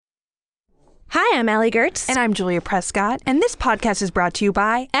Hi, I'm Allie Gertz. And I'm Julia Prescott. And this podcast is brought to you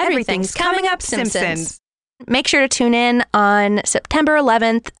by Everything's Coming Up Simpsons. Make sure to tune in on September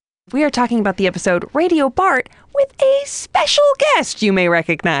 11th. We are talking about the episode Radio Bart with a special guest you may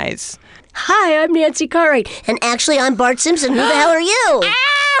recognize. Hi, I'm Nancy Cartwright. And actually, I'm Bart Simpson. Who the hell are you?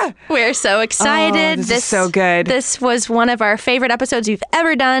 We're so excited. Oh, this is so good. This was one of our favorite episodes we've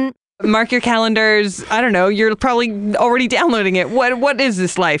ever done. Mark your calendars. I don't know. You're probably already downloading it. What is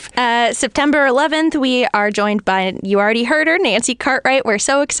this life? September 11th, we are joined by, you already heard her, Nancy Cartwright. We're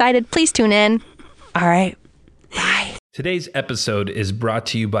so excited. Please tune in. All right. Bye. Today's episode is brought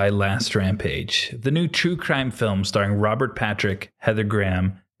to you by Last Rampage, the new true crime film starring Robert Patrick, Heather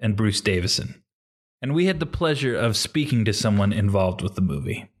Graham, and Bruce Davison. And we had the pleasure of speaking to someone involved with the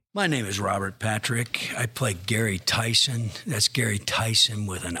movie. My name is Robert Patrick. I play Gary Tyson. That's Gary Tyson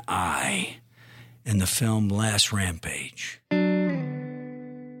with an I in the film Last Rampage.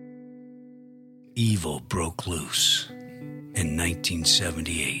 Evil broke loose in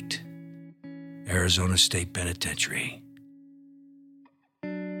 1978. Arizona State Penitentiary.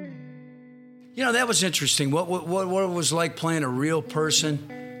 You know, that was interesting. What it was like playing a real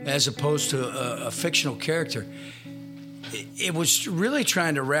person as opposed to a fictional character. It was really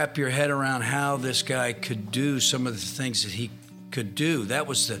trying to wrap your head around how this guy could do some of the things that he could do. That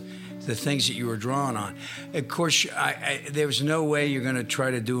was the things that you were drawing on. Of course, there was no way you're going to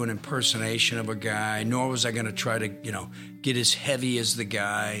try to do an impersonation of a guy, nor was I going to try to, get as heavy as the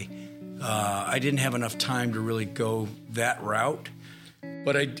guy. I didn't have enough time to really go that route.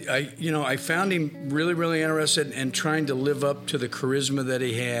 But I found him really, really interested in trying to live up to the charisma that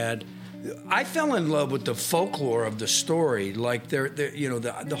he had. I fell in love with the folklore of the story, like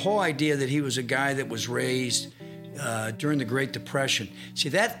the whole idea that he was a guy that was raised during the Great Depression. See,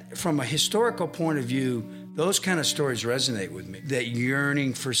 that from a historical point of view, those kind of stories resonate with me. That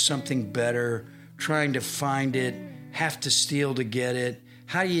yearning for something better, trying to find it, have to steal to get it.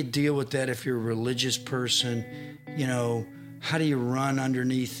 How do you deal with that if you're a religious person? How do you run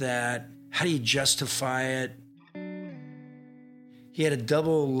underneath that? How do you justify it? He had a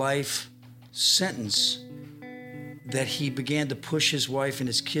double life sentence that he began to push his wife and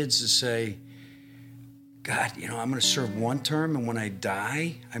his kids to say, God, I'm going to serve one term, and when I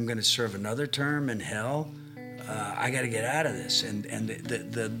die, I'm going to serve another term in hell. I got to get out of this. And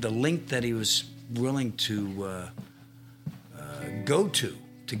the length that he was willing to go to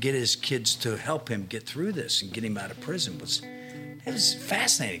get his kids to help him get through this and get him out of prison was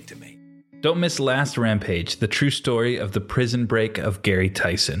fascinating to me. Don't miss Last Rampage, the true story of the prison break of Gary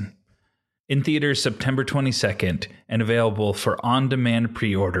Tyson. In theaters September 22nd and available for on-demand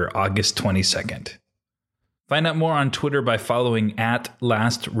pre-order August 22nd. Find out more on Twitter by following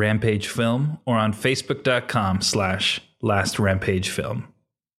 @LastRampageFilm or on Facebook.com/LastRampageFilm.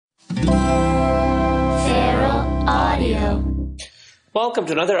 Feral Audio. Welcome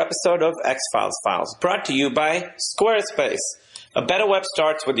to another episode of X-Files Files, brought to you by Squarespace. A better web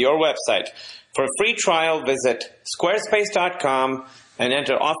starts with your website. For a free trial, visit squarespace.com and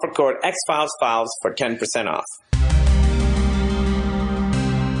enter offer code XFilesFiles for 10% off.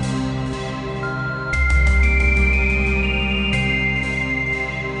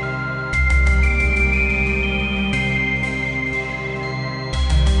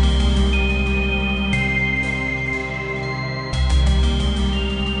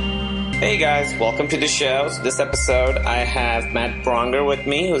 Hey guys, welcome to the show. So this episode, I have Matt Bronger with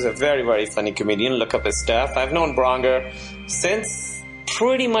me, who's a very, very funny comedian. Look up his stuff. I've known Bronger since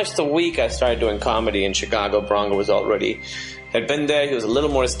pretty much the week I started doing comedy in Chicago. Bronger had been there. He was a little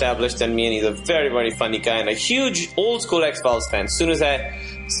more established than me, and he's a very, very funny guy and a huge old school X-Files fan. As soon as I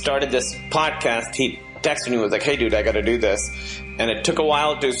started this podcast, he texted me and was like, hey dude, I gotta do this. And it took a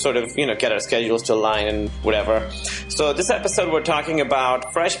while to sort of, get our schedules to align and whatever. So this episode we're talking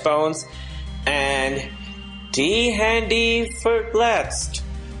about Fresh Bones and D. Handy for Blessed.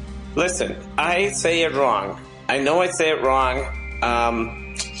 Listen, I say it wrong. I know I say it wrong.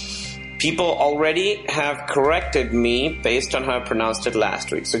 People already have corrected me based on how I pronounced it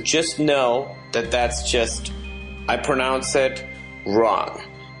last week. So just know that that's just, I pronounce it wrong.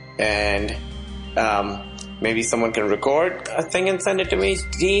 And maybe someone can record a thing and send it to me.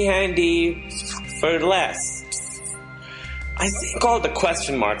 D. Handy for less. I think all the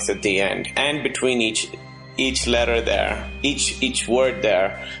question marks at the end and between each letter there, each word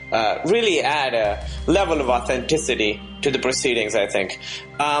there, really add a level of authenticity to the proceedings, I think.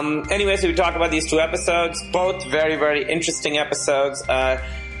 Anyway, so we talk about these two episodes, both very, very interesting episodes.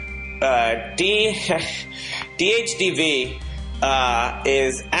 DHDV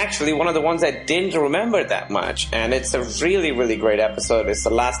is actually one of the ones I didn't remember that much. And it's a really, really great episode. It's the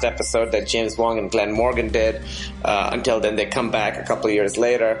last episode that James Wong and Glenn Morgan did. Until then, they come back a couple of years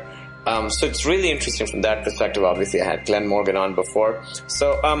later. So it's really interesting from that perspective. Obviously, I had Glenn Morgan on before.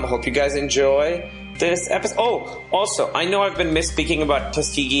 So hope you guys enjoy this episode. Oh, also, I know I've been misspeaking about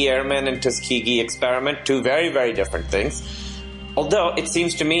Tuskegee Airmen and Tuskegee Experiment, two very, very different things. Although it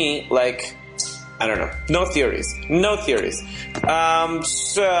seems to me like, I don't know, no theories.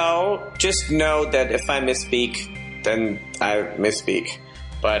 So just know that if I misspeak, then I misspeak.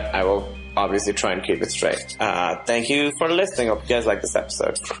 But I will obviously try and keep it straight. Thank you for listening. Hope you guys like this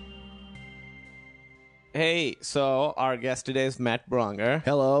episode. Hey, so our guest today is Matt Bronger.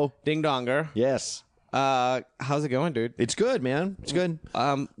 Hello. Ding Donger. Yes. How's it going, dude? It's good, man. It's good.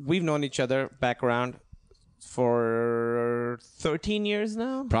 We've known each other back around for 13 years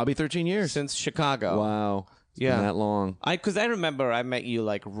now? Probably 13 years. Since Chicago. Wow. It's Yeah. been that long. Because I remember I met you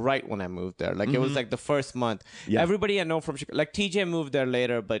like right when I moved there. Like it was like the first month. Yeah. Everybody I know from Chicago, like TJ moved there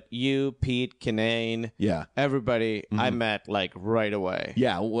later, but you, Pete, Kinane, Yeah. everybody I met like right away.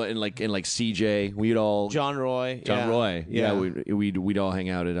 Yeah, well, and like CJ, we'd all John Roy. Roy. Yeah, we'd all hang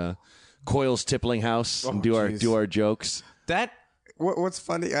out at Coyle's Tippling House and do our jokes. That what's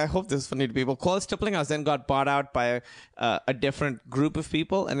funny, I hope this is funny to people. Cole's Tippling House then got bought out by a different group of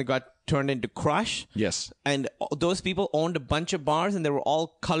people, and it got turned into Crush. Yes. And those people owned a bunch of bars, and they were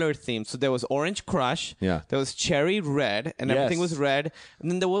all color themed. So there was Orange Crush. Yeah. There was Cherry Red, and Yes. everything was red.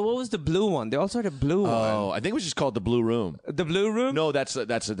 And then what was the blue one? They also had a blue one. Oh, I think it was just called the Blue Room. The Blue Room? No, there's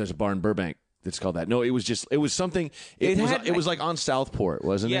a bar in Burbank that's called that. No, it was something. It was like on Southport,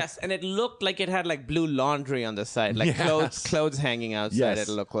 wasn't it? Yes, and it looked like it had like blue laundry on the side, like Yes. clothes hanging outside. Yes.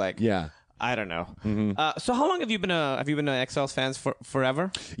 It looked like. Yeah. I don't know. So how long have you been a X-Files fans for?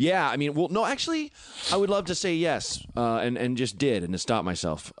 Forever? Yeah, I mean, well, no, actually, I would love to say yes, and just did, and to stop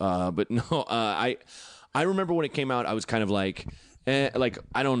myself. But no, I remember when it came out, I was kind of like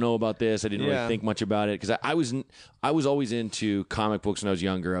I don't know about this. I didn't really think much about it because I was always into comic books when I was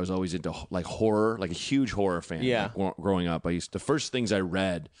younger. I was always into like horror, like a huge horror fan. Yeah. Like, growing up, the first things I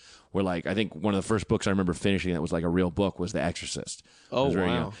read were like, I think one of the first books I remember finishing that was like a real book was The Exorcist. Oh, I was very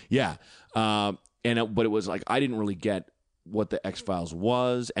wow. young. Yeah. But it was like I didn't really get what the X-Files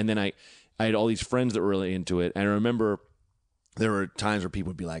was, and then I had all these friends that were really into it, and I remember there were times where people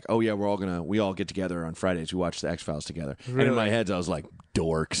would be like, "Oh yeah, we all get together on Fridays. We watch the X-Files together." Really? And in my head, I was like,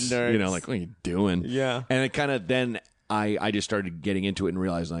 "Dorks," Nerds. you know, like what are you doing? Yeah. And it kind of then I just started getting into it and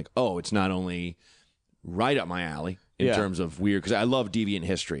realizing like, oh, it's not only right up my alley in terms of weird, because I love deviant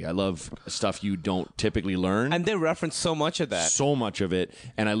history. I love stuff you don't typically learn, And they reference so much of that. so much of it.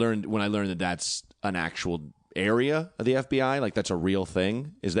 And when I learned that that's an actual area of the FBI, like that's a real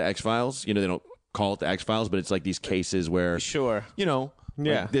thing, is the X-Files. You know, they don't call it the X-Files, but it's like these cases where, Sure. you know,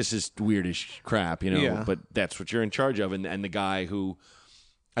 Yeah. like, this is weird as crap, you know, Yeah. but that's what you're in charge of. And the guy who,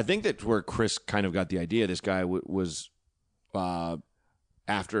 I think that's where Chris kind of got the idea. This guy was,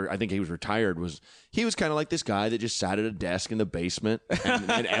 after I think he was retired, he was kind of like this guy that just sat at a desk in the basement,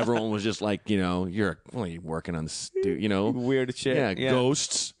 and everyone was just like, you know, you're working on this, you know, Weird shit. yeah,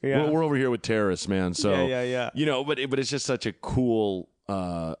 ghosts. Yeah. We're over here with terrorists, man. So Yeah. you know, but it's just such a cool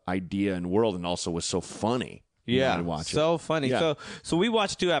idea and world, and also was so funny. Yeah, to watch so it. funny. Yeah. So we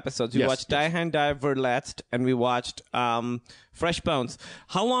watched 2 episodes. We Yes, watched yes. Die Hand Die Verletzt, and we watched Fresh Bones.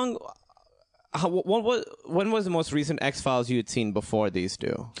 How long? When was the most recent X-Files you had seen before these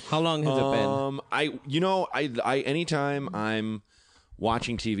two? How long has it been? I anytime I'm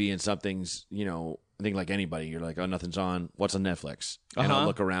watching TV and something's, you know, I think like anybody, you're like, oh, nothing's on. What's on Netflix? And I'll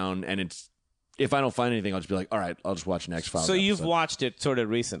look around, and if I don't find anything, I'll just be like, all right, I'll just watch an X-Files. So you've episode. watched it sort of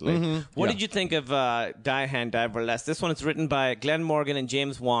recently. What Yeah. did you think of Die Hand Die Verletzt? This one is written by Glenn Morgan and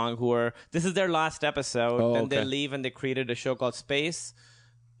James Wong, this is their last episode, Oh, and they okay. leave and they created a show called Space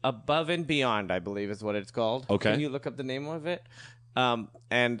Above and Beyond, I believe is what it's called. Okay. Can you look up the name of it?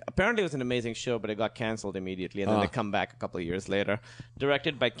 And apparently it was an amazing show, but it got canceled immediately, and then they come back a couple of years later.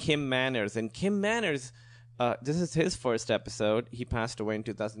 Directed by Kim Manners, and Kim Manners, this is his first episode. He passed away in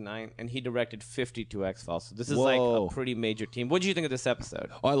 2009, and he directed 52 X-Files. So this is like Whoa. a pretty major team. What did you think of this episode?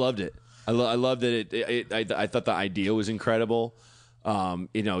 Oh, I loved it. I loved that I thought the idea was incredible.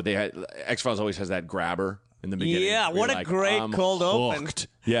 You know, X-Files always has that grabber in the beginning. Yeah, where what you're a like, great I'm cold open. hooked.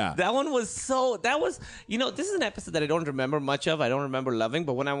 Yeah. That one was this is an episode that I don't remember much of. I don't remember loving,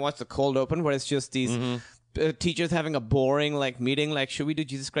 but when I watched the cold open where it's just these teachers having a boring like meeting, like, should we do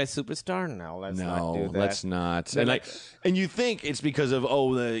Jesus Christ Superstar? No, let's not do that. Let's not. They're And like- and you think it's because of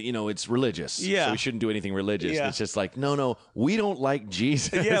it's religious. Yeah. So we shouldn't do anything religious. Yeah. It's just like, no, we don't like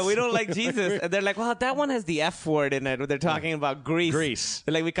Jesus. Yeah, we don't like Jesus. And they're like, well, that one has the F word in it. They're talking about Greece. Greece.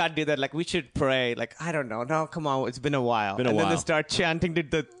 They're like, we can't do that. Like, we should pray. Like, I don't know. No, come on. It's been a while. Been a and then while. they start chanting to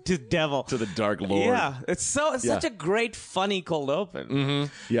the devil. to the dark Lord. Yeah. It's such a great, funny cold open.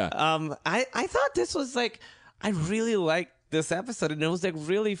 Mm-hmm. Yeah. I thought this was like, I really liked this episode, and it was like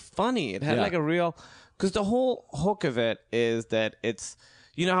really funny. It had like a real, because the whole hook of it is that it's,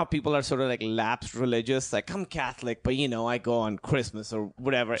 you know how people are sort of like lapsed religious, like I'm Catholic, but I go on Christmas or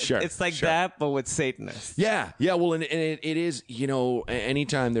whatever. Sure, It's like sure. that, but with Satanists. Yeah. Well, and it is,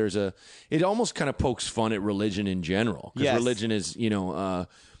 anytime there's it almost kind of pokes fun at religion in general. Because Yes. religion is,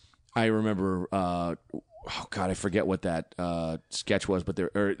 I remember, oh God, I forget what that sketch was, but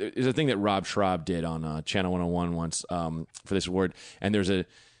there's a thing that Rob Schraub did on Channel 101 once for this award. And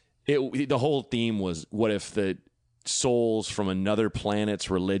the whole theme was, what if the souls from another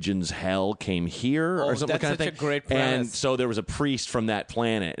planet's religion's hell came here or something that's kind of such thing. a great And premise. so there was a priest from that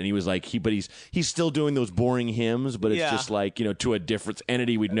planet, and he was like, he's still doing those boring hymns, but it's Yeah. just like, to a different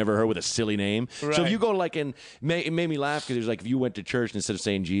entity we'd never heard with a silly name. So if Right. you go like, it made me laugh because it was like, if you went to church and instead of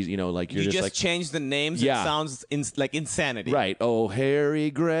saying Jesus, like you're You just just like, change the names. Yeah. It sounds like insanity. right. Oh,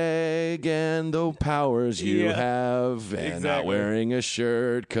 Harry Gregg and the powers you Yeah. have, and not Exactly. wearing a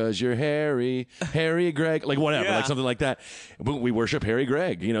shirt because you're Harry Gregg, like whatever, Yeah. like something like that. But we worship Harry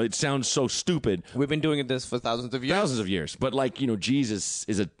Gregg. It sounds so stupid. We've been doing this for thousands of years. Thousands of years, but like Jesus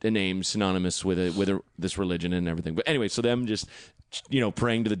is a name synonymous with this religion and everything. But anyway, so them just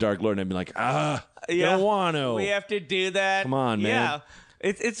praying to the dark Lord, and I'd be like, I don't want to. We have to do that. Come on, man. Yeah.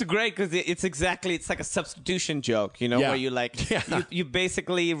 It's great because it's like a substitution joke, where you you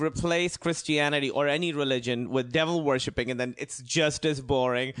basically replace Christianity or any religion with devil worshipping, and then it's just as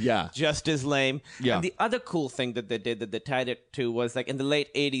boring, just as lame. Yeah. And the other cool thing that they did that they tied it to was like in the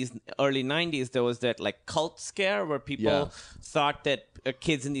late 80s, early 90s, there was that like cult scare where people thought that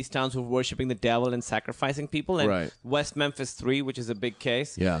kids in these towns were worshiping the devil and sacrificing people. And Right. West Memphis 3, which is a big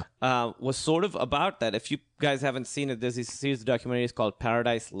case, was sort of about that. If you guys haven't seen it, there's this series of documentaries called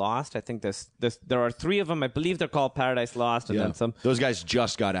Paradise Lost. I think there are 3 of them. I believe they're called Paradise Lost, and then some. Those guys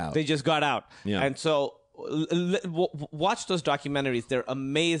just got out. They just got out. Yeah. And so watch those documentaries. They're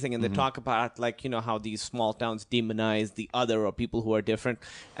amazing, and they talk about how these small towns demonize the other or people who are different.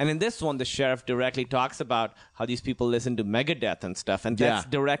 And in this one, the sheriff directly talks about how these people listen to Megadeth and stuff, and that's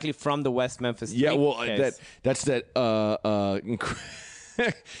directly from the West Memphis. Yeah, well, case. that's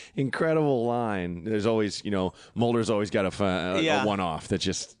incredible line. There's always, Mulder's always got a one-off that's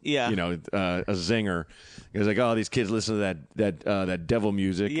just, a zinger. He's like, oh, these kids listen to that devil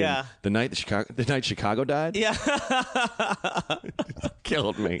music. Yeah. And the night Chicago died. Yeah.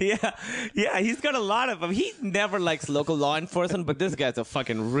 Killed me. Yeah, he's got a lot of them. He never likes local law enforcement, but this guy's a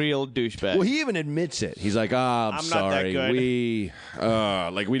fucking real douchebag. Well, he even admits it. He's like, I'm not that sorry. good."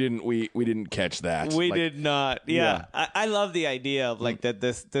 We didn't catch that. We Like, did not. Yeah. I love the idea of like that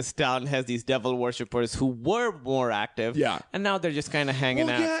this town has these devil worshippers who were more active. Yeah. And now they're just kind of hanging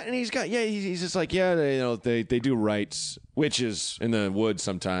out. Yeah, and he's just like, they do rites, witches in the woods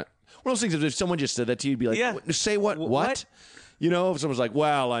sometimes. One of those things, if someone just said that to you, you'd be like, Yeah. say what? What? If someone's like,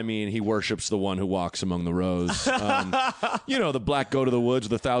 well, I mean, he worships the one who walks among the rows. The black goat of the woods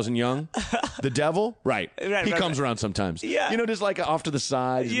with 1,000 young. The devil? Right. He comes around sometimes. Yeah. Just like off to the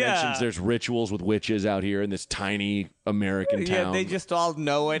side. He mentions there's rituals with witches out here in this tiny American town. Yeah, they just all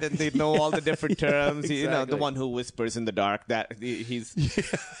know it, and they know all the different terms. The Exactly. one who whispers in the dark. That he's,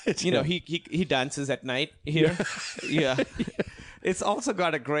 he dances at night here. Yeah. It's also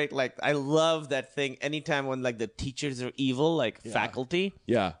got a great, I love that thing anytime when, the teachers are evil, faculty.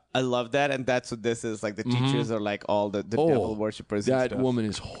 Yeah. I love that, and that's what this is. The teachers are all the devil worshippers. and That stuff. woman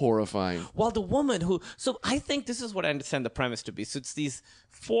is horrifying. Well, the woman who... So I think this is what I understand the premise to be. So it's these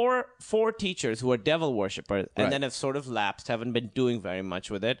four teachers who are devil worshippers and Right. then have sort of lapsed, haven't been doing very much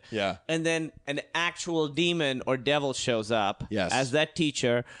with it. Yeah. And then an actual demon or devil shows up Yes. as that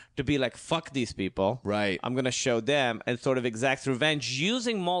teacher to be like, fuck these people. Right. I'm going to show them, and sort of exacts revenge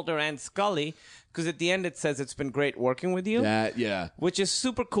using Mulder and Scully, because at the end it says it's been great working with you. Yeah. Which is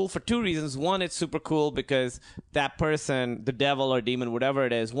super cool for 2 reasons. One, it's super cool because that person, the devil or demon, whatever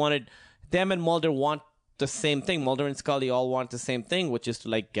it is, wanted them and Mulder want the same thing. Mulder and Scully all want the same thing, which is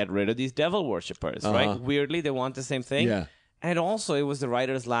to get rid of these devil worshippers, right? Weirdly, they want the same thing. Yeah. And also, it was the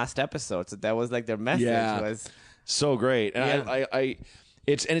writer's last episode, so that was their message was. So great. And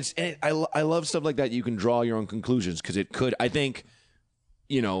Yeah. I love stuff like that. You can draw your own conclusions because it could, I think,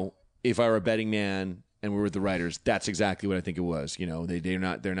 if I were a betting man and we're with the writers, that's exactly what I think it was. You know, they're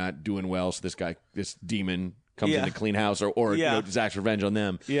not doing well. So this demon comes in to clean house, or you know, exacts revenge on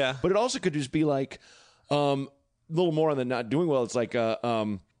them. Yeah. But it also could just be like a little more on the not doing well. It's like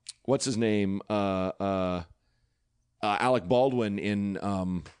what's his name? Alec Baldwin in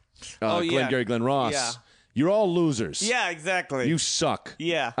Glengarry Glen Ross. Yeah. You're all losers. Yeah, exactly. You suck.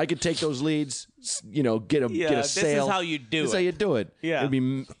 Yeah. I could take those leads, you know, get a this sale. is how you do This is it. how you do it. Yeah. It'd be,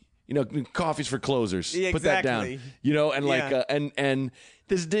 you know, coffees for closers. Yeah, Put that exactly. down. You know, and like, Yeah. and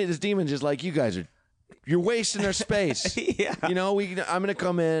this demon's just like, you guys you're wasting our space. Yeah. You know, I'm gonna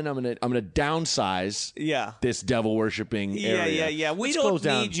come in. I'm gonna downsize. Yeah. This devil worshipping area. Yeah. We Let's don't close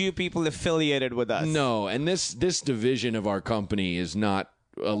down. need you people affiliated with us. No, and this division of our company is not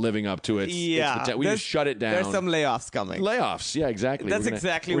living up to its potential. We just shut it down. There's some layoffs coming. Layoffs, yeah, exactly. That's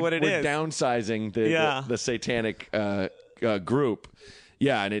exactly what it we're is. downsizing the satanic group.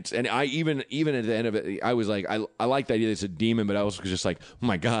 Yeah, and I even at the end of it, I was like, I like the idea that it's a demon, but I was just like, oh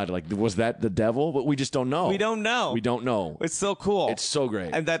my god, like was that the devil? But we just don't know. We don't know. We don't know. It's so cool. It's so great.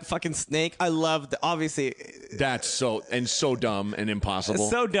 And that fucking snake, I loved. Obviously, That's so dumb and impossible.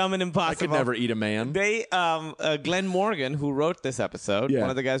 so dumb and I impossible. could never eat a man. They, Glenn Morgan, who wrote this episode, Yeah. one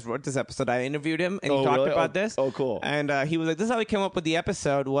of the guys who wrote this episode, I interviewed him and he Oh, talked really? about this. Oh, cool. And he was like, this is how he came up with the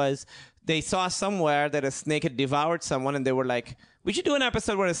episode was they saw somewhere that a snake had devoured someone and they were like, we should do an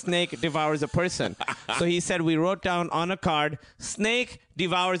episode where a snake devours a person. So he said, we wrote down on a card, snake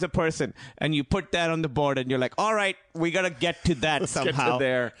devours a person. And you put that on the board and you're like, all right, we got to get to that somehow. Get to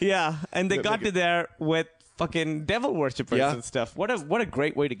there. Yeah. And they got to there with fucking devil worshippers Yeah. and stuff. What a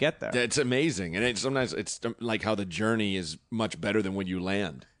great way to get there. It's amazing, and sometimes it's like how the journey is much better than when you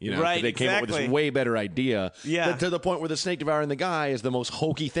land. You know, Right, they came up with this exactly. way better idea. Yeah. to the point where the snake devouring the guy is the most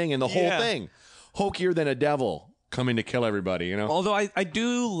hokey thing in the whole Yeah. thing, hokier than a devil coming to kill everybody. You know, Although I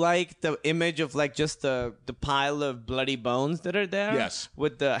do like the image of like just the pile of bloody bones that are there. Yes.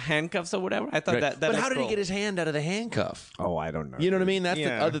 With the handcuffs or whatever. I thought Right. that But was how did he cool. get his hand out of the handcuff? Oh, I don't know. You know what I mean? That's the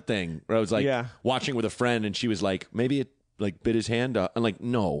Yeah. other thing. Where I was like Yeah. watching with a friend, and she was like, maybe it like bit his hand off. I'm like,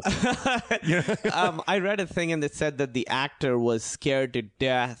 no. I read a thing and it said that the actor was scared to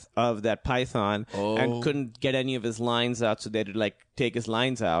death of that python and couldn't get any of his lines out, so they had to like take his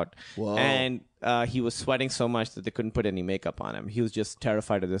lines out. Whoa. And he was sweating so much that they couldn't put any makeup on him. He was just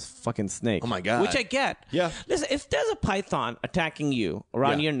terrified of this fucking snake. Oh, my God. Which I get. Yeah. Listen, if there's a python attacking you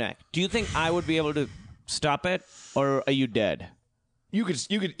around Yeah. your neck, do you think I would be able to stop it, or are you dead? You could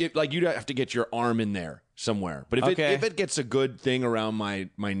you'd have to get your arm in there somewhere. But Okay. if it gets a good thing around my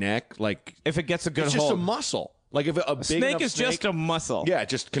neck, like If it gets a good it's just hold. a muscle. Like if a big Snake enough is just a muscle. yeah, it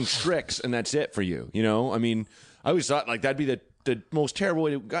just constricts and that's it for you. You know, I mean, I always thought like that'd be the most terrible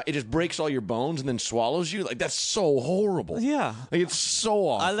way to. It just breaks all your bones and then swallows you. Like that's so horrible. Yeah. like it's so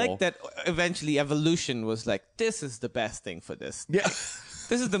awful. I like that eventually evolution was like, this is the best thing for this. Yeah.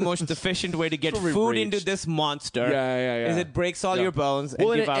 This is the most efficient way to get That's what we've food reached. into this monster. Yeah. Is it breaks all your bones and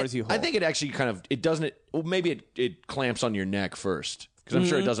Well, devours you whole. I think it actually kind of it doesn't. Well, maybe it clamps on your neck first because I'm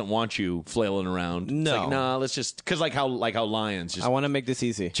sure it doesn't want you flailing around. It's No. like, nah, let's just because like how lions just I want to make this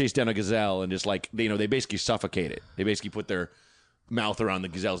easy. chase down a gazelle and just like they basically suffocate it. They basically put their mouth around the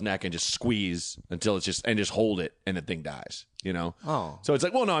gazelle's neck and just squeeze until it's just hold it and the thing dies. You know. Oh. So it's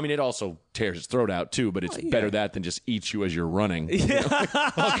like, well, no, I mean, it also tears its throat out too, but it's better that than just eats you as you're running. Yeah.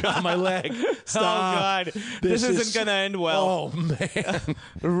 Oh God, my leg. Stop. Oh God, this isn't is- gonna end well. Oh man.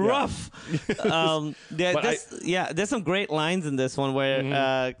 Rough. There's some great lines in this one where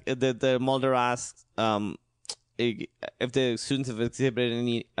the Mulder asks if the students have exhibited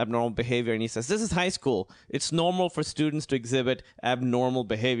any abnormal behavior, and he says, "This is high school. It's normal for students to exhibit abnormal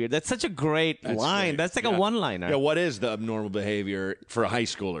behavior." That's such a great line. great. That's like Yeah. a one-liner. Yeah, what is the abnormal behavior for a high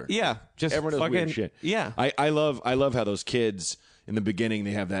schooler? Yeah, just everyone does fucking weird shit. Yeah, I love how those kids in the beginning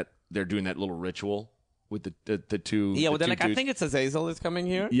they're doing that little ritual with the two. yeah. Well, the then two like I dudes. think it's Azazel is coming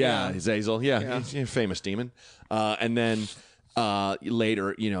here. Yeah, Azazel. Yeah, he's a famous demon. And then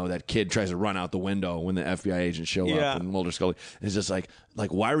later, that kid tries to run out the window when the FBI agents show Yeah. up, and Mulder Scully is just like,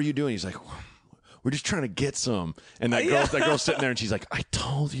 why were you doing? He's like, we're just trying to get some. And that girl's sitting there, and she's like, I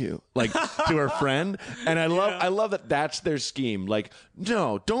told you, like to her friend. And I love that that's their scheme. Like,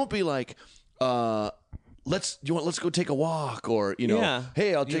 no, don't be like, let's go take a walk, or Yeah.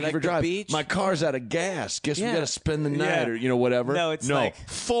 hey, I'll You take you like for a the drive. beach? My car's out of gas. Guess we Yeah. got to spend the night, Yeah. or whatever. No, it's like-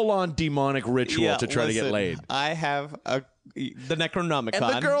 full on demonic ritual to try to get listen, laid. I have the Necronomicon.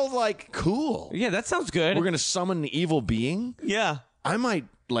 And the girl's like, cool. Yeah, that sounds good. We're gonna summon an evil being. yeah. I might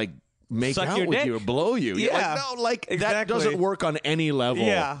like make Suck out your with dick? you or blow you. Yeah. Like, no, like Exactly. that doesn't work on any level.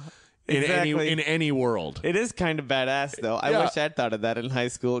 Yeah. Exactly. in any world. It is kind of badass, though. I Yeah. wish I'd thought of that in high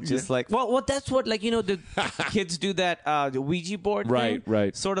school. Just like, well, that's what, like, the kids do that the Ouija board Right, thing.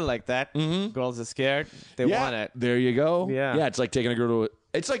 right. Sort of like that. Mm-hmm. Girls are scared. They want it. There you go. Yeah. It's like taking a girl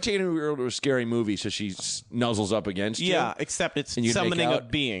to a scary movie, so she nuzzles up against you. Yeah, except it's and you make summoning a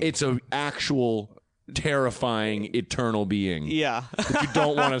out. being. It's an actual terrifying eternal being. Yeah. That you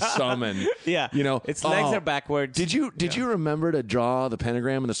don't want to summon. Yeah. Its legs are backwards. Did you remember to draw the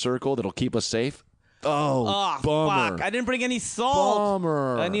pentagram and the circle that'll keep us safe? Oh, bummer. Fuck. I didn't bring any salt.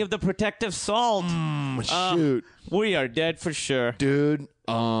 Bummer. Any of the protective salt. Shoot. We are dead for sure. Dude,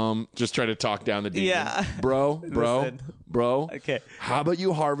 just try to talk down the demon. Yeah. Bro. Okay. How about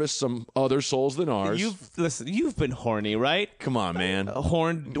you harvest some other souls than ours? You've been horny, right? Come on, man.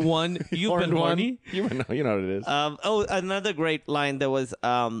 Horned one. You've been horny. You know what it is. Another great line that was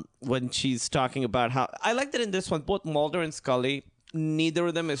when she's talking about how I like that in this one, both Mulder and Scully, neither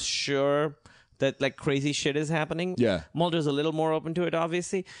of them is sure that like crazy shit is happening. Yeah. Mulder's a little more open to it,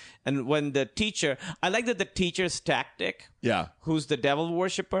 obviously. And when the teacher, I like that the teacher's tactic, Yeah. who's the devil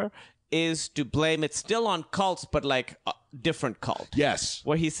worshiper, is to blame it still on cults, but like a different cult. Yes.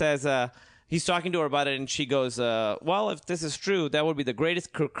 Where he says, he's talking to her about it, and she goes, well, if this is true, that would be the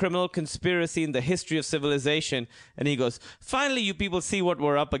greatest criminal conspiracy in the history of civilization. And he goes, finally, you people see what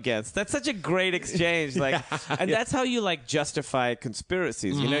we're up against. That's such a great exchange. That's how you like justify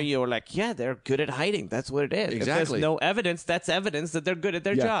conspiracies. Mm-hmm. You're like, yeah, they're good at hiding. That's what it is. If Exactly. there's no evidence, that's evidence that they're good at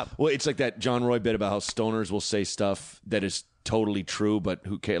their job. Well, it's like that John Roy bit about how stoners will say stuff that is totally true, but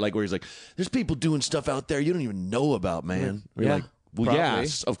who cares? Like where he's like, there's people doing stuff out there you don't even know about, man. You're Yeah. like, well, Probably.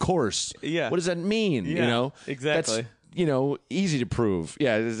 yes, of course. Yeah. What does that mean? Yeah, exactly. That's, easy to prove.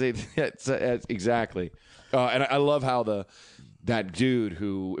 Yeah, it's exactly. And I love how that dude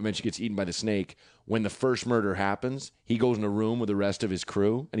who eventually gets eaten by the snake, when the first murder happens, he goes in a room with the rest of his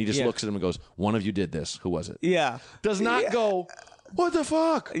crew, and he just looks at him and goes, one of you did this. Who was it? Yeah. Does not go, what the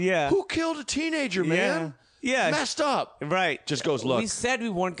fuck? Yeah. Who killed a teenager, man? Yeah. Messed up. Right. Just goes, look. We said we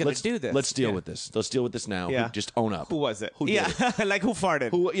weren't going to do this. Let's deal with this. Let's deal with this now. Yeah. Just own up. Who was it? Who did it? Like who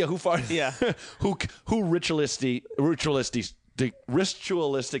farted? Who farted? Yeah. who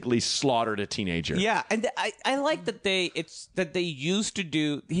ritualistically slaughtered a teenager? Yeah, and I like that they used to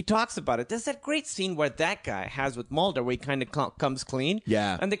do. He talks about it. There's that great scene where that guy has with Mulder, where he kind of comes clean.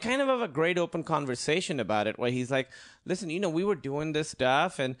 Yeah, and they kind of have a great open conversation about it, where he's like, "Listen, we were doing this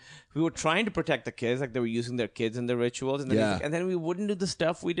stuff, and we were trying to protect the kids, like they were using their kids in their rituals, and then he's like, and then we wouldn't do the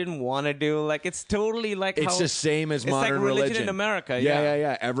stuff we didn't want to do. Like it's totally like it's the same as modern like religion in America.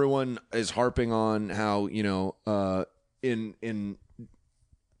 Yeah. Everyone is harping on how in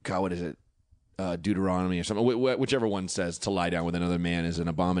God, what is it? Deuteronomy or something, whichever one says to lie down with another man is an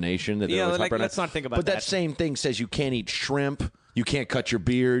abomination. That let's not think about that. But that same thing says you can't eat shrimp, you can't cut your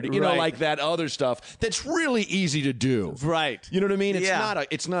beard, Right. like that other stuff. That's really easy to do, Right. You know what I mean? Yeah.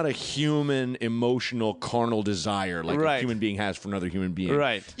 It's not a human, emotional, carnal desire like a Right. human being has for another human being.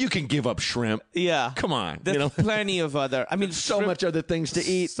 Right. You can give up shrimp. Yeah. Come on. There's plenty of other. I mean, so shrimp- much other things to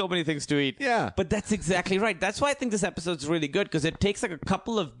eat. So many things to eat. Yeah. But that's exactly right. That's why I think this episode's really good, because it takes like a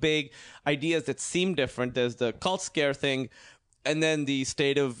couple of big ideas that seem different. There's the cult scare thing, and then the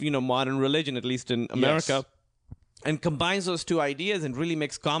state of, modern religion, at least in America, and combines those two ideas and really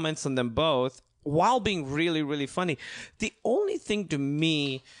makes comments on them both while being really, really funny. The only thing to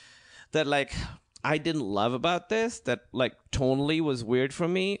me that I didn't love about this, that tonally was weird for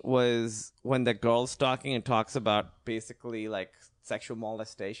me, was when the girl's talking and talks about basically sexual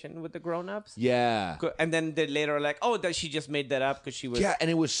molestation with the grown-ups. Yeah. And then they later are like, oh, that she just made that up because she was... Yeah, and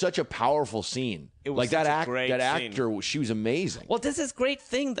it was such a powerful scene. It was such a great that scene. actor, she was amazing. Well, there's this great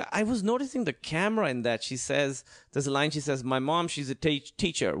thing that I was noticing the camera in that. She says, there's a line, she says, my mom, she's a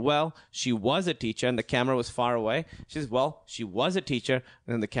teacher. Well, she was a teacher, and the camera was far away. She says, well, she was a teacher.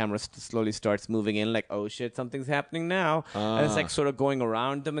 And then the camera slowly starts moving in like, oh shit, something's happening now. And it's like sort of going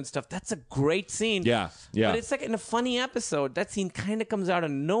around them and stuff. That's a great scene. Yeah. But it's like in a funny episode, that scene kind of comes out of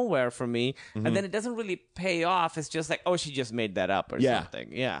nowhere for me. And then it doesn't really pay off. It's just like, oh, she just made that up or something.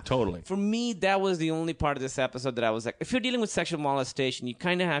 Yeah. Totally. For me, that was the only part of this episode that I was like, if you're dealing with sexual molestation, you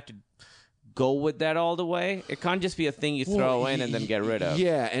kind of have to go with that all the way. It can't just be a thing you throw in and then get rid of.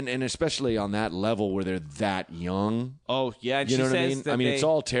 Yeah, and especially on that level where they're that young. Oh, yeah. And You she know what I says mean? that I mean, they- it's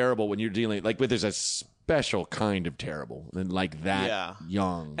all terrible when you're dealing, but there's a special kind of terrible, and like that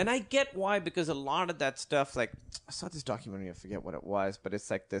young. And I get why, because a lot of that stuff, I saw this documentary, I forget what it was, but it's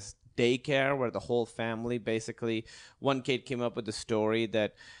like this daycare where the whole family, basically, one kid came up with the story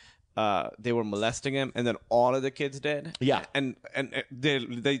that they were molesting him, and then all of the kids did. Yeah. And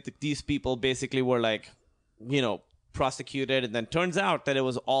these people basically were like, prosecuted, and then turns out that it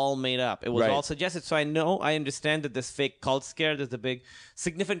was all made up. It was Right. all suggested. So I understand that this fake cult scare, there's a big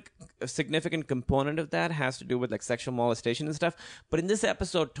significant component of that has to do with like sexual molestation and stuff. But in this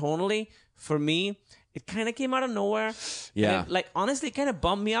episode, tonally, for me, it kind of came out of nowhere. Yeah. And honestly, it kind of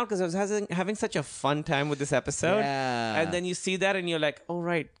bummed me out because I was having such a fun time with this episode. Yeah. And then you see that and you're like, oh,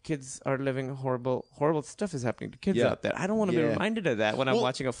 right, kids are living horrible stuff is happening to kids Yeah. out there. I don't want to be Yeah. reminded of that when I'm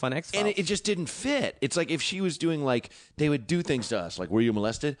watching a fun X-Files. And it just didn't fit. It's like if she was doing like, they would do things to us. Like, were you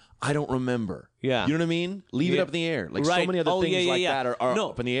molested? I don't remember. Yeah. You know what I mean? Leave it Yeah. up in the air. Like Right. so many other Oh, things yeah, like yeah. that are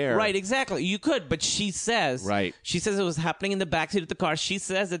No, up in the air. Right, exactly. You could, but she says, Right. She says it was happening in the backseat of the car. She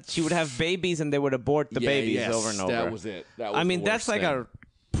says that she would have babies and they would abort the Yeah, babies yes, over and over. that was it. That was I mean, the that's worst like thing.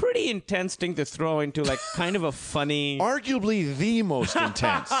 a pretty intense thing to throw into like kind of a funny. Arguably the most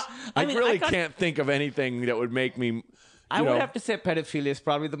intense. I mean, really I can't- can't think of anything that would make me. I would have to say pedophilia is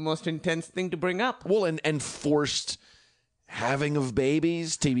probably the most intense thing to bring up. Well, and forced having of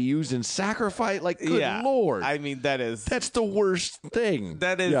babies to be used in sacrifice. Like, good Lord. I mean, That's the worst thing.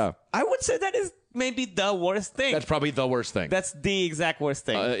 that is. Yeah. I would say that is maybe the worst thing. That's probably the worst thing. That's the exact worst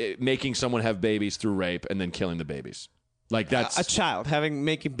thing. Making someone have babies through rape and then killing the babies. Like, that's. A child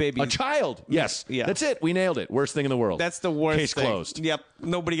making babies. A child. Yes. Yeah. That's it. We nailed it. Worst thing in the world. That's the worst Case thing. closed. Yep.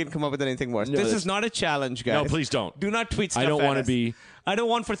 Nobody can come up with anything worse. No, This that's- is not a challenge, guys. No, please don't. Do not tweet stuff I don't at want to us. be. I don't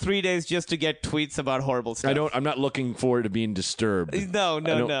want for 3 days just to get tweets about horrible stuff. I'm not looking forward to being disturbed. No, I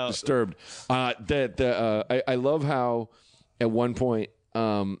don't- no. Disturbed. I love how at one point,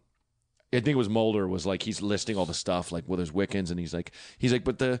 I think it was Mulder was like, he's listing all the stuff like, well, there's Wiccans, and he's like,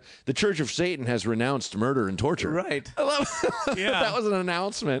 but the Church of Satan has renounced murder and torture. Right. I love Yeah. that was an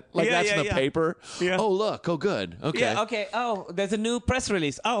announcement. Like, Yeah, that's yeah, in the yeah. paper. Yeah. Oh, look. Oh, good. Okay. Yeah, okay. Oh, there's a new press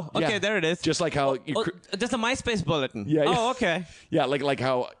release. Oh, okay, Yeah. there it is. Just like how there's a MySpace bulletin. Yeah, yeah. Oh, okay. yeah, like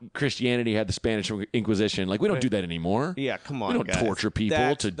how Christianity had the Spanish Inquisition. Like, we don't do that anymore. Yeah, come on, We don't guys. torture people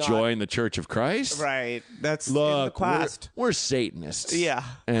That's to not- join the Church of Christ. Right. That's in the Look, past. we're Satanists. Yeah.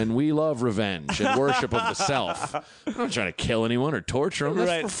 And we love revenge and worship of the self. I'm not trying to kill anyone or torture them. That's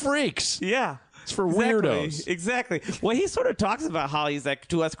Right. for freaks. Yeah. It's for Exactly. weirdos. Exactly. Well, he sort of talks about how he's like,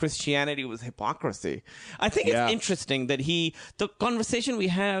 to us, Christianity was hypocrisy. I think Yeah. it's interesting that the conversation he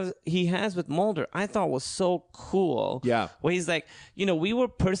has with Mulder, I thought was so cool. Yeah. Where he's like, we were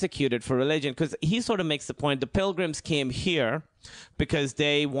persecuted for religion, because he sort of makes the point, the Pilgrims came here because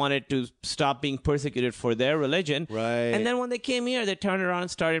they wanted to stop being persecuted for their religion. Right. And then when they came here, they turned around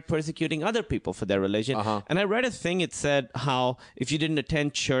and started persecuting other people for their religion. Uh-huh. And I read a thing, it said how if you didn't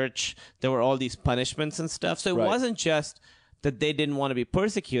attend church, there were all these punishments and stuff. So it Right. wasn't just that they didn't want to be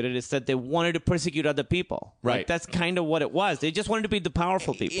persecuted, it's that they wanted to persecute other people. Like, Right. that's kind of what it was. They just wanted to be the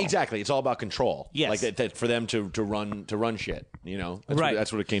powerful people. Exactly. It's all about control. Yes. Like that for them to run shit. That's Right.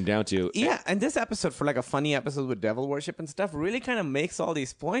 That's what it came down to. Yeah, and this episode, for like a funny episode with devil worship and stuff, really kind of makes all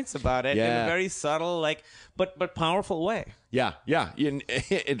these points about it in Yeah. a very subtle, but powerful way. Yeah. Yeah.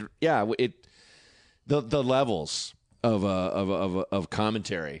 The levels of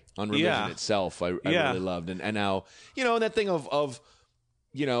commentary on religion Yeah. itself, I Yeah. really loved, and now that thing of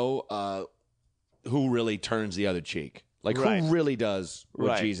who really turns the other cheek, like Right. who really does what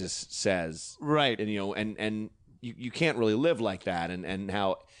Right. Jesus says, Right. and you can't really live like that, and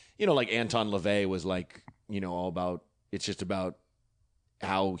how like Anton LaVey was like all about, it's just about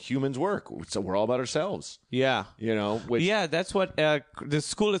how humans work, so we're all about ourselves, Yeah. which Yeah, that's what the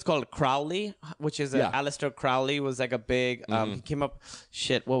school is called, Crowley, which is Yeah. Aleister Crowley was like a big. He came up.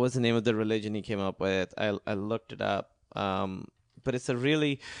 Shit, what was the name of the religion he came up with? I looked it up. But it's a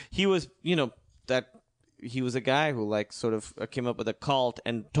really he was that he was a guy who like sort of came up with a cult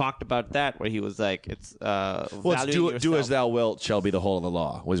and talked about that, where he was like, it's well, it's valuing do as yourself. thou wilt shall be the whole of the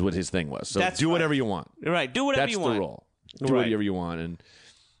law, was what his thing was. So That's do right. whatever you want. Right, do whatever That's you the want. rule. Do Right. whatever you want, and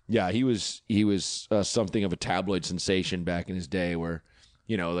yeah, he was something of a tabloid sensation back in his day, where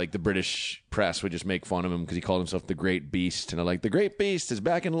like the British press would just make fun of him because he called himself the Great Beast, and they're like, the Great Beast is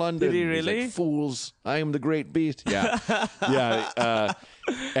back in London. Did he He's like, really? fools, I am the Great Beast. Yeah, yeah.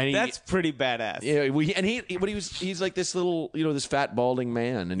 And he, That's pretty badass. yeah, he's like this little, this fat balding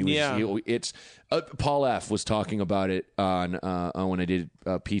man, and he was. Yeah. It's Paul F. was talking about it on when I did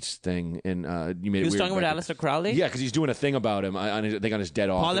Pete's thing, and you made. He was talking about Aleister Crowley. Yeah, because he's doing a thing about him. I think on his Dead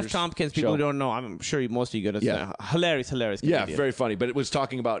Paul Authors F. Tompkins. People show. who don't know, I'm sure most of you guys. Yeah. Hilarious. Yeah, comedian. very funny. But it was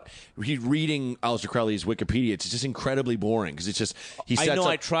talking about reading Aleister Crowley's Wikipedia. It's just incredibly boring because it's just he I sets know, up,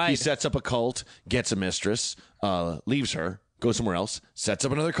 I tried. He sets up a cult, gets a mistress, leaves her. goes somewhere else, sets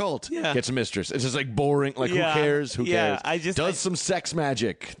up another cult, Yeah. gets a mistress. It's just like boring. Like Yeah. who cares? Who Yeah, cares? Does some sex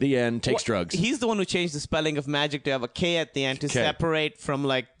magic. The end. Takes drugs. He's the one who changed the spelling of magic to have a K at the end to separate from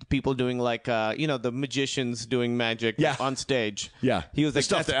like people doing like the magicians doing magic on stage. Yeah, he was the like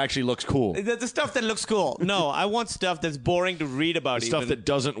stuff that actually looks cool. the stuff that looks cool. No, I want stuff that's boring to read about. Stuff that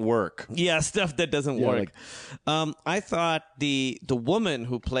doesn't work. Yeah, stuff that doesn't work. I thought the woman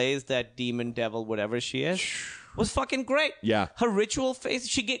who plays that demon devil, whatever she is, was fucking great. Yeah. Her ritual face,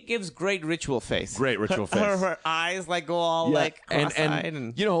 she gives great ritual face. Great ritual face. Her eyes like go all like cross-eyed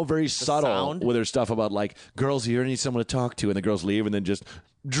and you know, very subtle sound. with her stuff about like girls here need someone to talk to, and the girls leave, and then just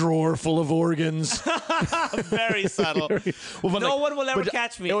drawer full of organs. Very subtle. No one will ever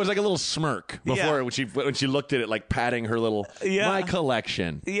catch me. It was like a little smirk before when she looked at it, like patting her little my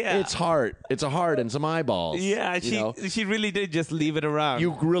collection. Yeah. It's heart. It's a heart and some eyeballs. Yeah, she really did just leave it around.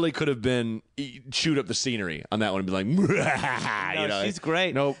 You really could have been shoot up the scenery on that one and be like, no, she's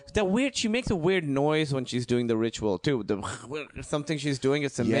great. Nope. She makes a weird noise when she's doing the ritual too. Something she's doing,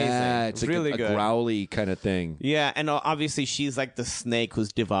 it's amazing. Yeah, it's really like a good. growly kind of thing. Yeah, and obviously she's like the snake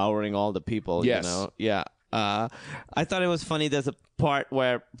who's devouring all the people. Yes. You know? Yeah. I thought it was funny. There's a part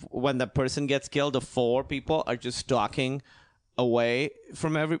where when the person gets killed, the 4 people are just stalking away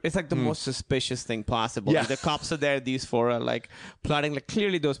from it's like the most suspicious thing possible. Yeah. The cops are there, these 4 are like plotting, like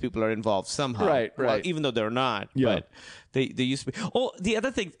clearly those people are involved somehow. Right. Well, even though they're not. Yeah. But they used to be. Oh, the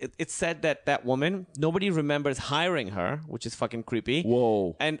other thing, it said that woman, nobody remembers hiring her, which is fucking creepy.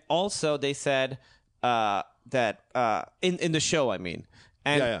 Whoa. And also they said that in the show, I mean.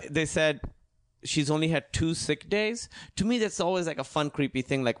 And they said she's only had 2 sick days. To me, that's always like a fun, creepy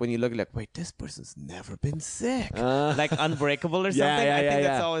thing. Like when you look like, wait, this person's never been sick. Like Unbreakable or something. I think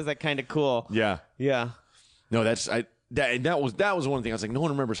that's always like kind of cool. Yeah. Yeah. No, that was one thing. I was like, no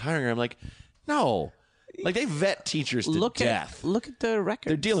one remembers hiring her. I'm like, no. Like they vet teachers to death. Look at the records.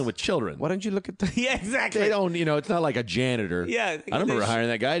 They're dealing with children. Why don't you look at the... Yeah, exactly. They don't, it's not like a janitor. Yeah. I don't remember hiring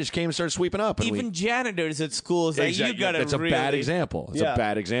that guy. I just came and started sweeping up. And even janitors at schools, like, you gotta That's a bad example. It's a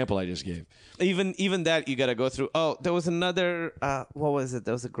bad example I just gave. Even that you gotta go through. Oh, there was another, what was it?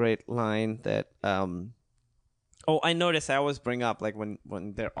 There was a great line that, I noticed I always bring up, like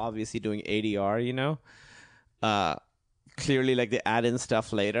when they're obviously doing ADR, clearly like they add in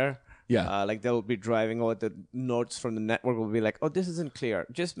stuff later. Yeah. Like they'll be driving over the notes from the network will be like, oh, this isn't clear.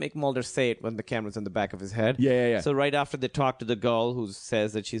 Just make Mulder say it when the camera's on the back of his head. Yeah. So right after they talk to the girl who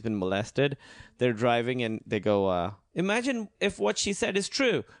says that she's been molested, they're driving and they go, imagine if what she said is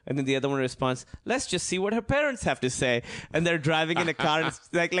true. And then the other one responds, let's just see what her parents have to say. And they're driving in a car and it's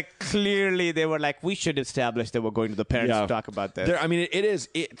like clearly they were like, we should establish that we're going to the parents to talk about this.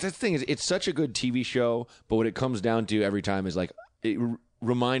 The thing is, it's such a good TV show, but what it comes down to every time is like,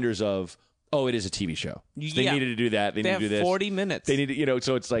 reminders of, it is a TV show. So they needed to do that. They need to do this. 40 minutes. They need to,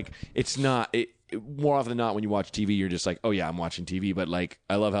 so it's like, it's not, more often than not, when you watch TV, you're just like, oh yeah, I'm watching TV. But like,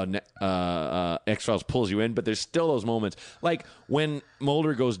 I love how X-Files pulls you in, but there's still those moments. Like when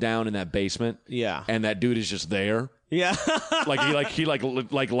Mulder goes down in that basement. Yeah. And that dude is just there. Yeah. he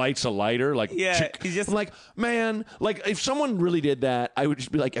lights a lighter. Like, he's just I'm like, man, like if someone really did that, I would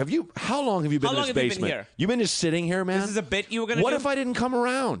just be like, how long have you been in this basement? You've been just sitting here, man? This is a bit you were going to do? What if I didn't come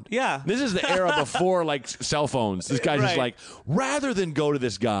around? Yeah. This is the era before like cell phones. This guy's just like, rather than go to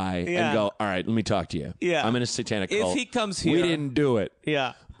this guy and go, all right, let me talk to you. Yeah. I'm in a satanic cult. If he comes here. We didn't do it.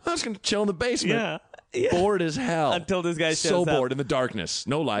 Yeah. I was going to chill in the basement. Yeah. Bored as hell. Until this guy shows so up. bored in the darkness.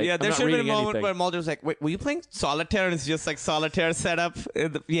 No light. Yeah, there I'm not should have been a reading moment anything. where Mulder's like, wait, were you playing solitaire? And it's just like solitaire setup.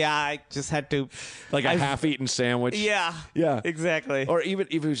 Yeah, I just had to. Like a half-eaten sandwich. Yeah. Yeah. Exactly. Or even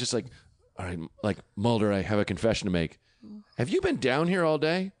if it was just like, all right, like, Mulder, I have a confession to make. Have you been down here all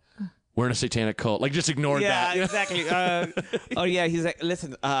day? We're in a satanic cult. Like, just ignored that. Yeah, exactly. He's like,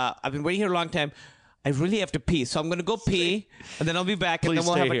 listen, I've been waiting here a long time. I really have to pee, so I'm going to go pee, and then I'll be back, and then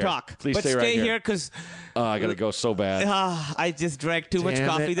we'll have a talk. Please but stay right here, because I got to go so bad. I just drank too much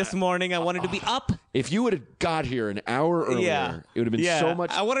coffee this morning. I wanted to be up. If you would have got here an hour earlier, it would have been so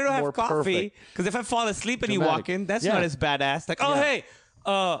much more I wanted to have coffee, because if I fall asleep and you walk in, that's not as badass. Like, hey,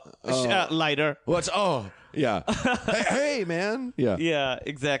 lighter. Yeah. hey, man. Yeah. Yeah,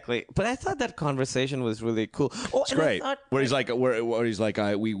 exactly. But I thought that conversation was really cool. Oh, it's great. Where he's like,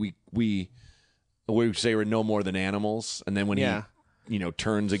 we say we're no more than animals, and then when he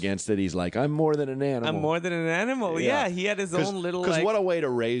turns against it, he's like, I'm more than an animal. I'm more than an animal. Yeah, he had his own little. Because what a way to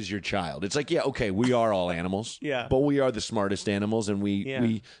raise your child. It's like, we are all animals. Yeah. But we are the smartest animals, and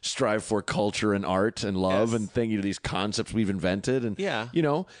we strive for culture and art and love and these concepts we've invented. And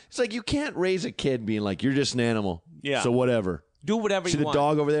it's like you can't raise a kid being like, you're just an animal. Yeah. So whatever. Do whatever you want. See the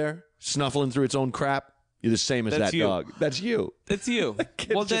dog over there snuffling through its own crap? You're the same as That's that you. dog. That's you. It's you.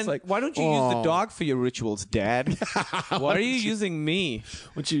 kid's Well, just then like, why don't you use the "Aw." dog for your rituals, Dad? Why are you using me?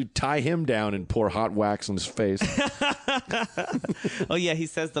 Why don't you tie him down and pour hot wax on his face? Oh yeah, he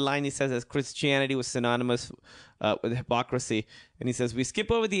says the line. He says as Christianity was synonymous with hypocrisy, and he says we skip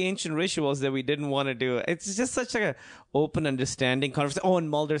over the ancient rituals that we didn't want to do. It's just such like a open, understanding conversation. Oh, and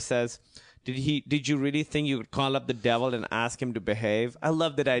Mulder says, Did you really think you could call up the devil and ask him to behave? I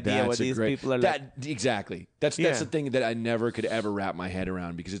love that idea where these people are like. Exactly. That's the thing that I never could ever wrap my head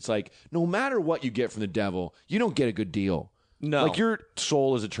around, because it's like, no matter what you get from the devil, you don't get a good deal. No. Like, your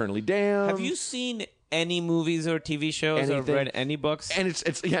soul is eternally damned. Have you seen any movies or TV shows or Anything. read any books? And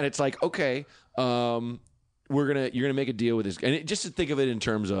it's like, okay, you're gonna make a deal with this, and just to think of it in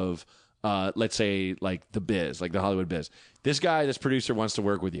terms of, let's say, like the biz, like the Hollywood biz. This producer wants to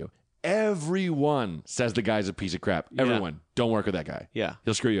work with you. Everyone says the guy's a piece of crap. Everyone, don't work with that guy. Yeah.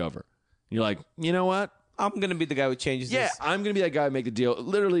 He'll screw you over. And you're like, you know what? I'm gonna be the guy who changes this. I'm going to be that guy who make the deal.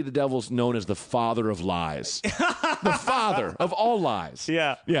 Literally, the devil's known as the father of lies. The father of all lies.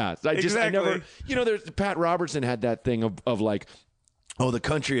 Yeah. Yeah. I never, there's Pat Robertson had that thing of like, oh, the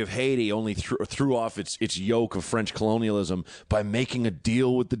country of Haiti only threw off its yoke of French colonialism by making a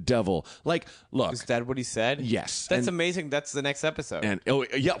deal with the devil. Like, look. Is that what he said? Yes. That's amazing. That's the next episode. And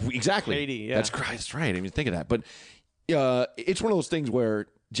yeah, exactly. Haiti, yeah. That's right. I didn't even think of that. But it's one of those things where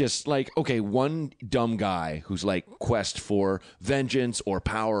just like, okay, one dumb guy who's like quest for vengeance or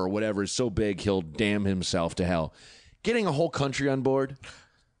power or whatever is so big he'll damn himself to hell. Getting a whole country on board,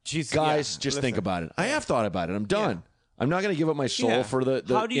 guys, just think about it. I have thought about it. I'm done. Yeah. I'm not going to give up my soul for the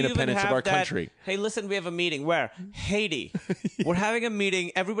independence of our country. Hey, listen, we have a meeting. Where? Haiti. We're having a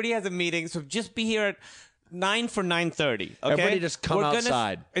meeting. Everybody has a meeting. So just be here at 9 for 9:30. Okay? Everybody just come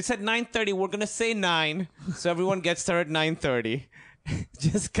outside. It's at 9:30. We're going to say 9. So everyone gets there at 9:30.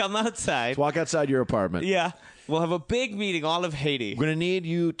 Just come outside. Just walk outside your apartment. Yeah. We'll have a big meeting, all of Haiti. We're going to need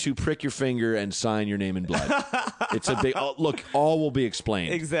you to prick your finger and sign your name in blood. It's a big... look, all will be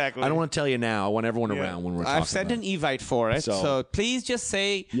explained. Exactly. I don't want to tell you now. I want everyone around when we're talking I've sent an Evite for it. So please just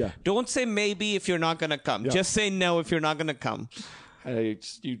say... Yeah. Don't say maybe if you're not going to come. Yeah. Just say no if you're not going to come. How do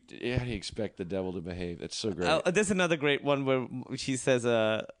you expect the devil to behave? That's so great. There's another great one where she says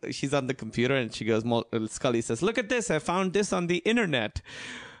she's on the computer and she goes, Scully says, look at this. I found this on the internet.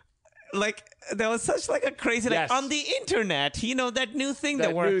 Like, there was such like a crazy, like, on the internet, that new thing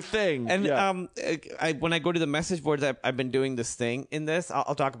that new thing. And when I go to the message boards, I've been doing this thing in this.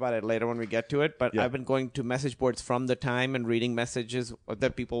 I'll talk about it later when we get to it. But I've been going to message boards from the time and reading messages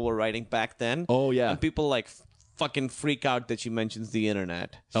that people were writing back then. Oh, yeah. And people like fucking freak out that she mentions the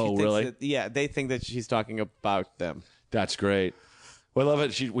internet. Oh, really? They think that she's talking about them. That's great. Well, I love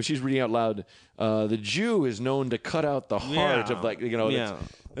it. When she's reading out loud, the Jew is known to cut out the heart of, like,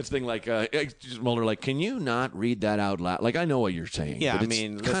 that's thing like, Mulder, like, can you not read that out loud? Like, I know what you're saying. Yeah, but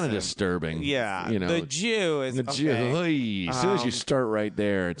it's kind of disturbing. Yeah. The Jew is... The Jew. Oy, as soon as you start right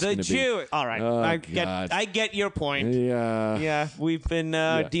there, it's going to be... The Jew... All right. Oh, I get your point. Yeah. Yeah. We've been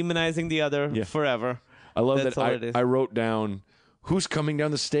demonizing the other forever. I love That's that I wrote down... Who's coming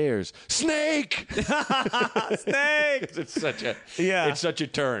down the stairs? Snake! Snake! It's such a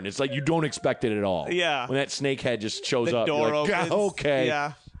turn. It's like you don't expect it at all. Yeah. When that snake head just shows the up, door you're like, opens. okay.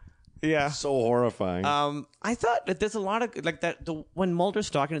 Yeah. Yeah. So horrifying. I thought that there's a lot of like that. When Mulder's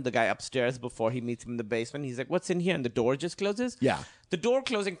talking to the guy upstairs before he meets him in the basement, he's like, "What's in here?" And the door just closes. Yeah. The door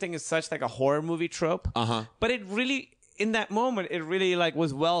closing thing is such like a horror movie trope. But it really. In that moment, it really like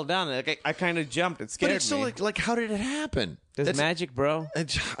was well done. Like I kind of jumped. It scared me. So like, how did it happen? There's magic, bro.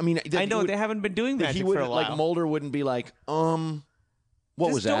 I mean, I know they haven't been doing magic for a while. Like Mulder wouldn't be like, what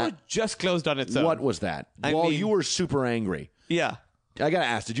was that? Door just closed on its own. What was that? You were super angry. Yeah. I gotta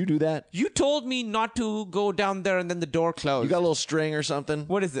ask, did you do that? You told me not to go down there, and then the door closed. You got a little string or something?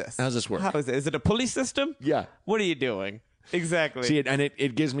 What is this? How's this work? How is it? Is it a pulley system? Yeah. What are you doing? Exactly. See, and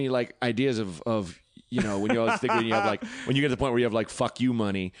it gives me like ideas of when you always think when you have like when you get to the point where you have like fuck you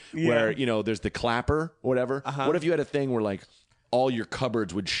money, where there's the clapper or whatever. What if you had a thing where like all your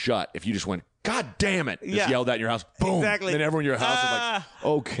cupboards would shut if you just went, God damn it, just yelled at in your house, boom. Exactly. Then everyone in your house is like,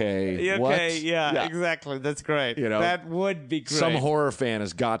 okay, what? Yeah, exactly. That's great. That would be great. Some horror fan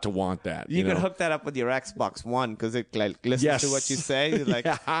has got to want that. You could hook that up with your Xbox One because it like listens to what you say. You're like,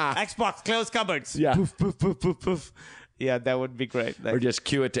 Xbox, close cupboards. Yeah. Poof, poof, poof, poof, poof. Yeah, that would be great. Like, or just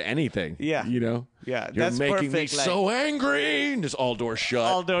cue it to anything. Yeah. Yeah, that's you're making perfect, me so angry. And just all doors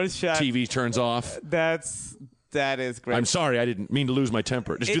shut. TV turns off. That is great. I'm sorry, I didn't mean to lose my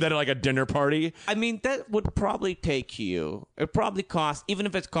temper. Just do that at like a dinner party. I mean, that would probably take you. It probably costs, even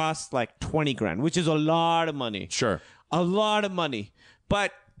if it costs like $20,000, which is a lot of money. Sure. A lot of money.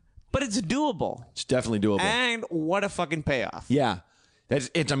 But but it's doable. It's definitely doable. And what a fucking payoff. Yeah, that's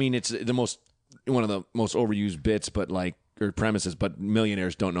it. I mean, it's one of the most overused bits, but like or premises. But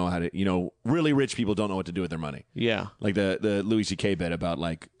millionaires don't know how to. Really rich people don't know what to do with their money. Yeah. Like the Louis C.K. bit about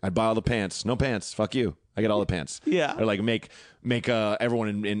like I'd buy all the pants, no pants, fuck you. I get all the pants. Yeah. Or like make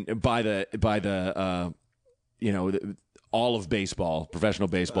everyone buy the all of baseball, professional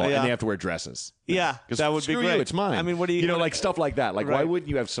baseball, and they have to wear dresses. Yeah, that would be Screw great. you, it's mine. I mean, what do you like stuff like that? Like, why Right. wouldn't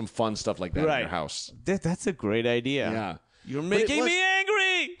you have some fun stuff like that in your house? That's a great idea. Yeah. You're making me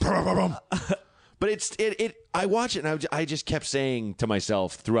angry. But it. I watch it and I just kept saying to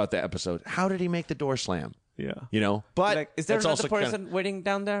myself throughout the episode, how did he make the door slam? Yeah. But Like, is there that's another also kinda- person waiting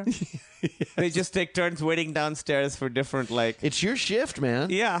down there? They just take turns waiting downstairs for different, like... It's your shift, man.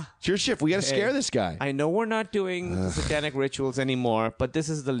 Yeah. It's your shift. We got to scare this guy. I know we're not doing satanic rituals anymore, but this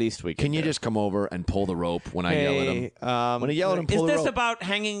is the least we Can you do. just come over and pull the rope when I yell at him? When I yell at him, pull is the this rope. about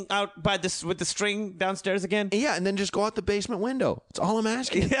hanging out by this with the string downstairs again? Yeah, and then just go out the basement window. That's all I'm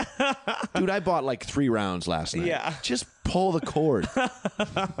asking. Dude, I bought like 3 rounds last night. Yeah. Just pull the cord.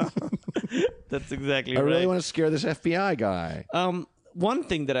 That's exactly I right. really want to scare this FBI guy. One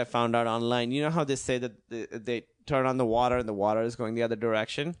thing that I found out online, you know how they say that they turn on the water and the water is going the other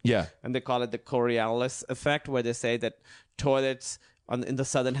direction? Yeah. And they call it the Coriolis effect, where they say that toilets in the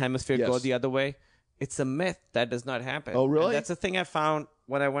southern hemisphere go Yes. the other way. It's a myth. That does not happen. Oh, really? And that's the thing I found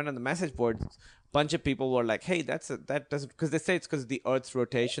when I went on the message board. A bunch of people were like, hey, that doesn't, because they say it's because of the Earth's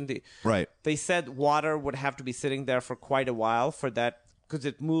rotation. Right. They said water would have to be sitting there for quite a while for that, because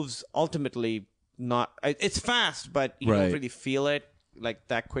it moves ultimately not, it's fast, but you Right. don't really feel it like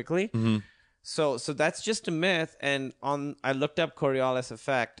that quickly. Mm-hmm. So that's just a myth. And I looked up Coriolis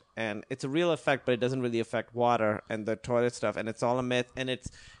effect, and it's a real effect, but it doesn't really affect water and the toilet stuff. And it's all a myth. And it's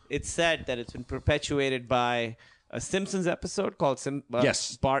said that it's been perpetuated by a Simpsons episode called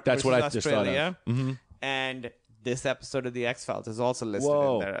Yes, Bart that's versus what I just thought of. Australia. Mm-hmm. And this episode of the X-Files is also listed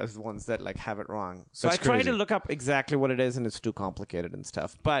Whoa. in there as ones that like have it wrong. So That's I tried crazy. to look up exactly what it is, and it's too complicated and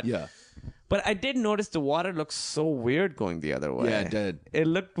stuff. But Yeah. but I did notice the water looks so weird going the other way. Yeah, it did. It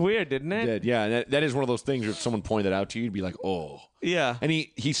looked weird, didn't it? Did. Yeah, and that is one of those things where if someone pointed out to you, you'd be like, oh. Yeah. And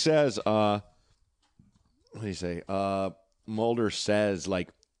he says, what did he say? Mulder says, like,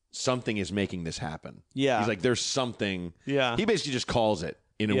 something is making this happen. Yeah. He's like, there's something. Yeah. He basically just calls it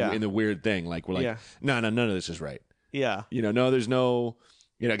in a weird thing. Like, we're like, Yeah. no, none of this is right. Yeah. No, there's no,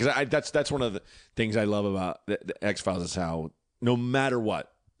 because that's one of the things I love about the X-Files is how no matter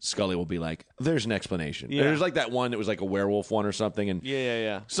what, Scully will be like, there's an explanation. Yeah. There's like that one that was like a werewolf one or something, and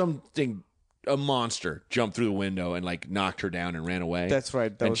Yeah. a monster jumped through the window and like knocked her down and ran away. That's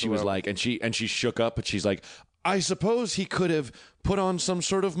right. That and was she the was werewolf. like, and she shook up, but she's like, I suppose he could have put on some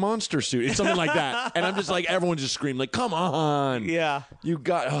sort of monster suit. It's something like that. And I'm just like, everyone just screamed like, come on. Yeah. You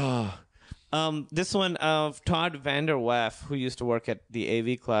got, This one of Todd Vander Weff, who used to work at the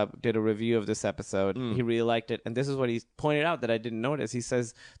AV Club, did a review of this episode. He really liked it. And this is what he pointed out that I didn't notice. He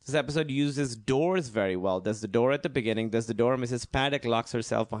says, this episode uses doors very well. There's the door at the beginning. There's the door Mrs. Paddock locks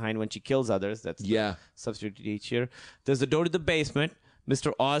herself behind when she kills others. That's Yeah. the substitute teacher. There's the door to the basement.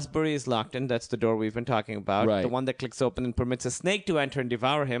 Mr. Osbury is locked in. That's the door we've been talking about. Right. The one that clicks open and permits a snake to enter and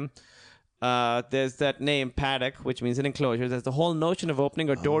devour him. There's that name, Paddock, which means an enclosure. There's the whole notion of opening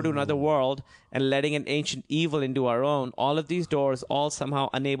a door to another world and letting an ancient evil into our own. All of these doors, all somehow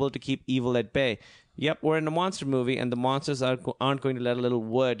unable to keep evil at bay. Yep, we're in a monster movie, and the monsters aren't going to let a little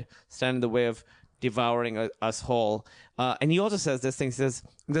wood stand in the way of devouring us whole. And he also says this thing, he says,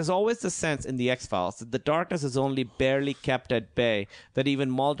 there's always the sense in the X-Files that the darkness is only barely kept at bay, that even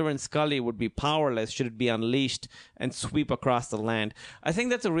Mulder and Scully would be powerless should it be unleashed and sweep across the land. I think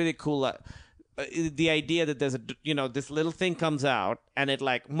that's a really cool... the idea that there's this little thing comes out and it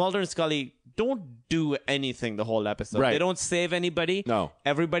like Mulder and Scully don't do anything the whole episode. Right. They don't save anybody. No.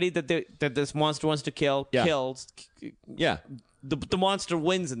 Everybody that this monster wants to kill Yeah. kills. yeah. The monster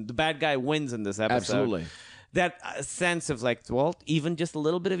wins and the bad guy wins in this episode. Absolutely. That sense of like, well, even just a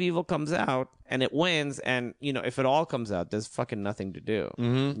little bit of evil comes out and it wins, and if it all comes out, there's fucking nothing to do.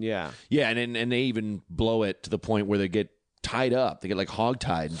 Mm-hmm. Yeah. Yeah, and they even blow it to the point where they get tied up. They get like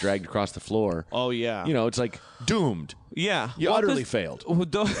hogtied and dragged across the floor. Oh yeah. It's like doomed. Yeah. You utterly failed.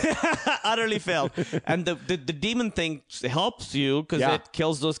 Utterly failed. And the demon thing helps you because Yeah. it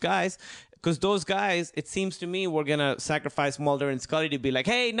kills those guys. Because those guys, it seems to me, we're going to sacrifice Mulder and Scully to be like,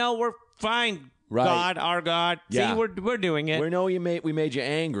 hey, no, we're fine. Right. God, our God. Yeah. See, we're doing it. We know we made you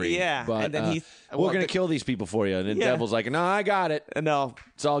angry. Yeah, but and then we're gonna kill these people for you. And the Yeah. devil's like, no, I got it. No.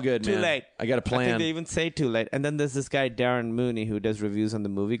 It's all good, Too man. late. I got a I plan. think they even say too late. And then there's this guy, Darren Mooney, who does reviews on the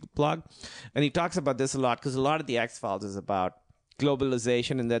movie blog. And he talks about this a lot because a lot of the X-Files is about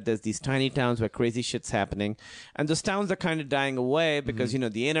globalization and that there's these tiny towns where crazy shit's happening. And those towns are kind of dying away because,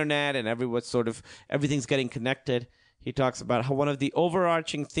 the internet and everything's getting connected. He talks about how one of the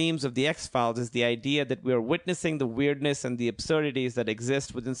overarching themes of the X-Files is the idea that we are witnessing the weirdness and the absurdities that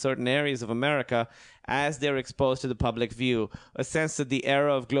exist within certain areas of America as they're exposed to the public view. A sense that the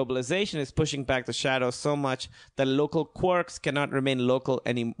era of globalization is pushing back the shadows so much that local quirks cannot remain local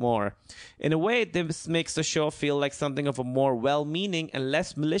anymore. In a way, this makes the show feel like something of a more well-meaning and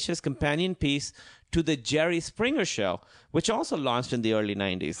less malicious companion piece to the Jerry Springer Show, which also launched in the early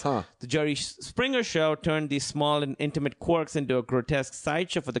 90s. The Jerry Springer Show turned these small and intimate quirks into a grotesque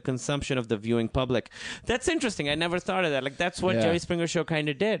sideshow for the consumption of the viewing public. That's interesting. I never thought of that. Like, that's what Jerry Springer Show kind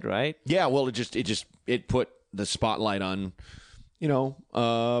of did, right? Yeah, well, it put the spotlight on,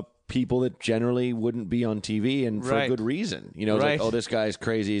 people that generally wouldn't be on TV, and for a good reason. It's like, oh, this guy's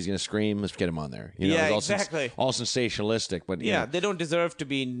crazy, he's going to scream, let's get him on there. Exactly. All sensationalistic, but they don't deserve to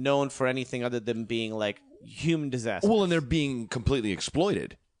be known for anything other than being like human disasters. Well, and they're being completely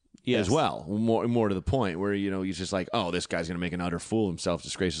exploited as well. More to the point where he's just like, oh, this guy's going to make an utter fool of himself,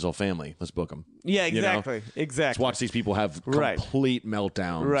 disgrace his whole family. Let's book him. Yeah, exactly. Exactly. Let's watch these people have complete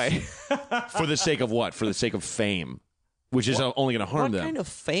meltdowns. Right. For the sake of what? For the sake of fame. Which is only going to harm them. What kind of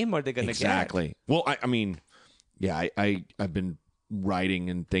fame are they going to get? Exactly. Well, I've been writing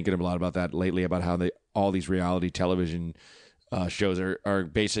and thinking a lot about that lately, about how all these reality television shows are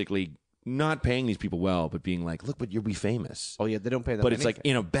basically not paying these people well, but being like, look, but you'll be famous. Oh, yeah, they don't pay them But it's anything. like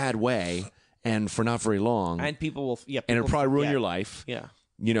in a bad way and for not very long. And people will... Yeah, and it'll probably ruin your life. Yeah.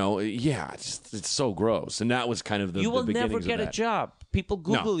 It's so gross. And that was kind of the beginnings of that. You will never get a job. People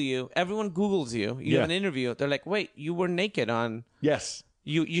Google you. Everyone Googles you. You have an interview. They're like, wait, you were naked on... Yes.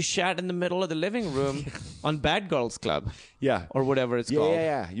 You shat in the middle of the living room on Bad Girls Club. Yeah. Or whatever it's called.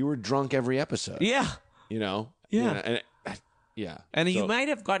 Yeah. You were drunk every episode. Yeah. Yeah. And you might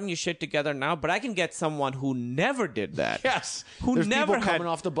have gotten your shit together now, but I can get someone who never did that. Yes. Who There's never people coming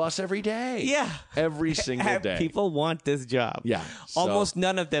off the bus every day. Yeah. Every single day. People want this job. Yeah. Almost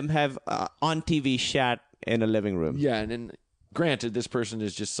none of them have on TV shat in a living room. Yeah. And then, granted, this person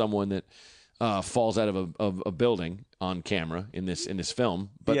is just someone that falls out of a building on camera in this film.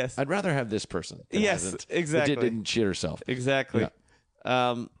 But I'd rather have this person. Exactly. That didn't shit herself. Exactly.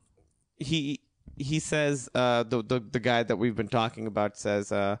 Yeah. He says, the guy that we've been talking about says,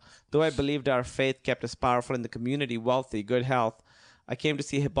 though I believed our faith kept us powerful in the community, wealthy, good health, I came to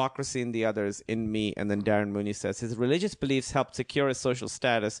see hypocrisy in the others, in me. And then Darren Mooney says, his religious beliefs helped secure his social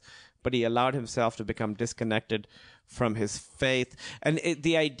status, but he allowed himself to become disconnected from his faith. And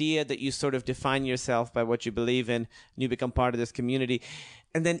the idea that you sort of define yourself by what you believe in, and you become part of this community.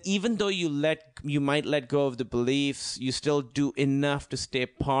 And then even though you might let go of the beliefs, you still do enough to stay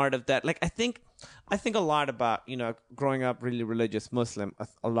part of that. Like, I think a lot about, growing up really religious Muslim,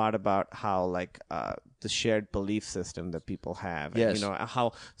 a lot about how the shared belief system that people have. Yes. And,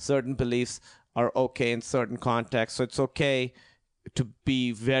 how certain beliefs are okay in certain contexts. So it's okay to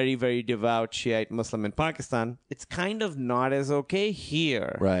be very, very devout Shiite Muslim in Pakistan. It's kind of not as okay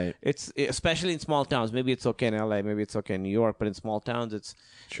here. Right. It's especially in small towns. Maybe it's okay in LA, maybe it's okay in New York, but in small towns it's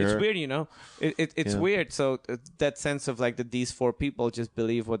weird, It's weird. So that sense of that these four people just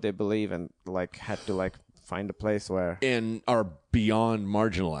believe what they believe and had to find a place where and are beyond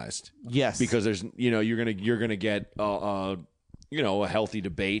marginalized. Yes. Because there's you're gonna get a healthy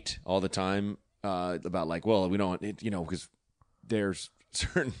debate all the time about we don't because there's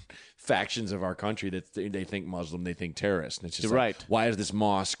certain factions of our country that they think Muslim, they think terrorist. And it's just why is this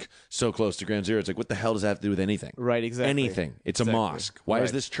mosque so close to Ground Zero? It's like, what the hell does that have to do with anything? Right, exactly. Anything. It's a mosque. Why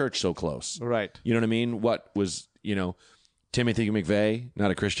is this church so close? Right. You know what I mean? What was, Timothy McVeigh,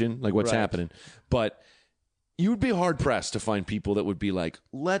 not a Christian? What's happening? But you would be hard-pressed to find people that would be like,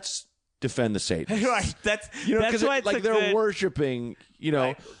 let's defend the Satanists. Right. That's why it's they're worshiping,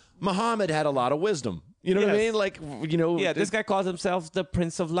 Muhammad had a lot of wisdom. You know what I mean? Yeah, this guy calls himself the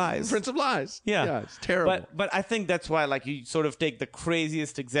Prince of Lies. Prince of Lies. Yeah. It's terrible. But I think that's why, you sort of take the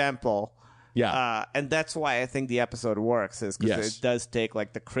craziest example. Yeah. And that's why I think the episode works, is because it does take,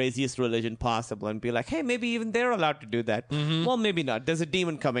 the craziest religion possible and be like, hey, maybe even they're allowed to do that. Mm-hmm. Well, maybe not. There's a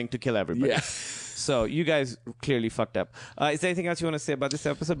demon coming to kill everybody. Yeah. So you guys clearly fucked up. Is there anything else you want to say about this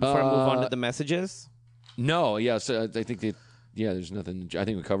episode before I move on to the messages? No. Yeah. So I think there's nothing. I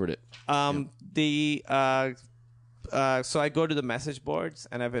think we covered it. So I go to the message boards,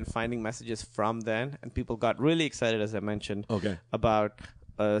 and I've been finding messages from then, and people got really excited, as I mentioned, about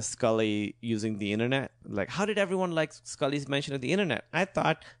Scully using the internet. How did everyone like Scully's mention of the internet? I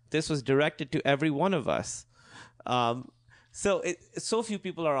thought this was directed to every one of us. So few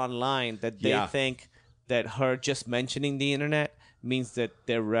people are online that they think that her just mentioning the internet means that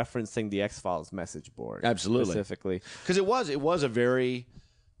they're referencing the X-Files message board. Absolutely. Specifically. Because it was a very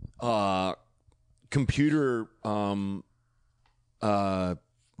computer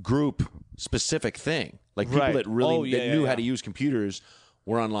group specific thing. Like people Right. that really that knew how yeah. to use computers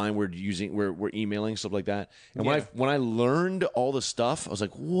were online, we're emailing, stuff like that. And Yeah. when I learned all the stuff, I was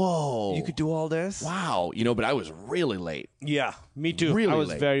like, whoa. You could do all this? Wow. But I was really late. Yeah, me too. Really I was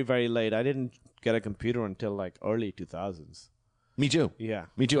late. very, very late. I didn't get a computer until like early 2000s. Me too. Yeah.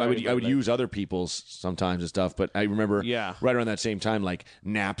 Me too. I Very, would very late. use other people's sometimes and stuff, but I remember Yeah. right around that same time, like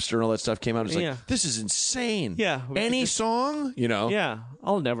Napster and all that stuff came out. It's Yeah. like, this is insane. Yeah, we Any could just- song, Yeah,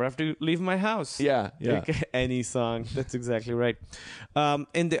 I'll never have to leave my house. Yeah, yeah. Like, any song. That's exactly right.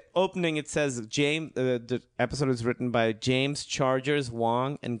 In the opening, it says James. The episode is written by James Chargers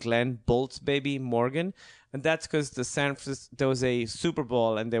Wong and Glenn Boltzbaby Morgan, and that's because there was a Super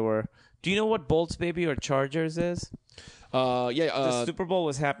Bowl, and they were. Do you know what Boltzbaby or Chargers is? The Super Bowl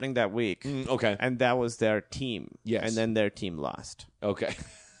was happening that week. Okay. And that was their team. Yes. And then their team lost. Okay.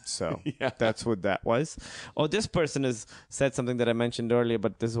 So that's what that was. Oh, this person has said something that I mentioned earlier,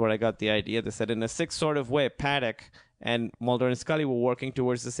 but this is where I got the idea. They said, in a sick sort of way, Paddock and Mulder and Scully were working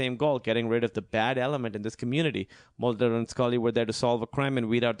towards the same goal, getting rid of the bad element in this community. Mulder and Scully were there to solve a crime and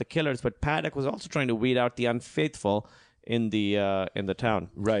weed out the killers, but Paddock was also trying to weed out the unfaithful in the town.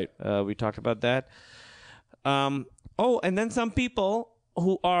 Right. We talked about that. And then some people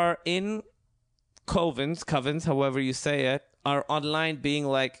who are in covens, however you say it, are online being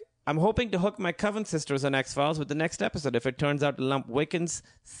like, I'm hoping to hook my coven sisters on X-Files with the next episode. If it turns out to lump Wiccans,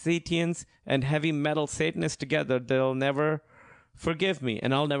 Setians, and heavy metal Satanists together, they'll never forgive me,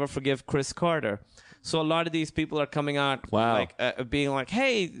 and I'll never forgive Chris Carter. So a lot of these people are coming out being like,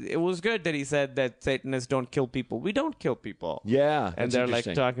 hey, it was good that he said that Satanists don't kill people. We don't kill people. Yeah. And they're like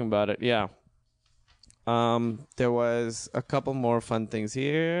talking about it. Yeah. There was a couple more fun things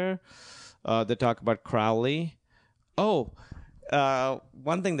here. They talk about Crowley. One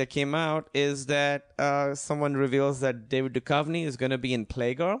thing that came out is that someone reveals that David Duchovny is going to be in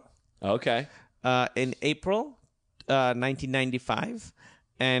Playgirl. Okay. In April 1995.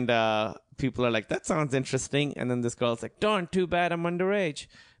 And people are like, that sounds interesting. And then this girl's like, darn, too bad I'm underage.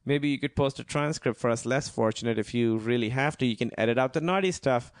 Maybe you could post a transcript for us less fortunate. If you really have to, you can edit out the naughty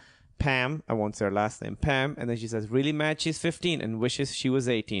stuff. Pam, I won't say her last name, Pam, and then she says, really mad she's 15 and wishes she was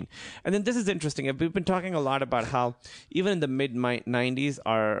 18. And then this is interesting. We've been talking a lot about how even in the mid-90s,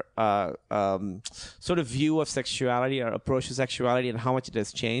 our sort of view of sexuality, our approach to sexuality, and how much it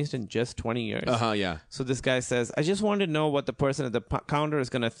has changed in just 20 years. Yeah. So this guy says, I just wanted to know what the person at the counter is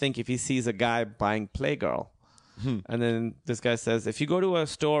going to think if he sees a guy buying Playgirl. And then this guy says, if you go to a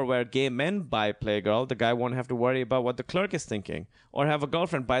store where gay men buy Playgirl, the guy won't have to worry about what the clerk is thinking, or have a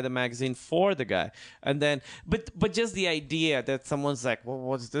girlfriend buy the magazine for the guy. And then, but just the idea that someone's like, well,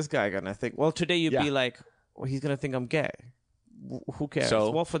 what's this guy gonna think? Well, today you'd be like, well, he's gonna think I'm gay. Who cares?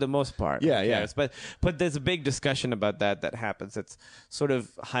 So, well, for the most part, yeah, who cares? But there's a big discussion about that happens. It's sort of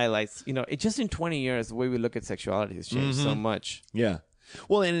highlights, it just in 20 years, the way we look at sexuality has changed so much. Yeah.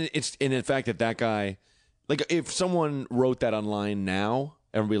 Well, and in fact that guy, like, if someone wrote that online now,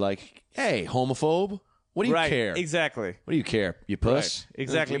 everyone would be like, hey, homophobe, what do you care? Exactly. What do you care? You puss? Right.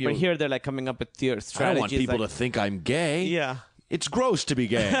 Exactly. But here they're like coming up with strategies. I don't want people like, to think I'm gay. Yeah. It's gross to be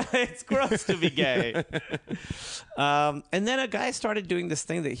gay. It's gross to be gay. And then a guy started doing this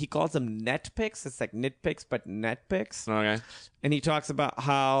thing that he calls them net pics. It's like nitpicks, but net pics. Okay. And he talks about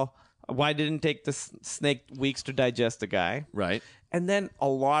why didn't it take the snake weeks to digest the guy. Right. And then a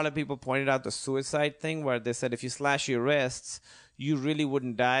lot of people pointed out the suicide thing where they said if you slash your wrists, you really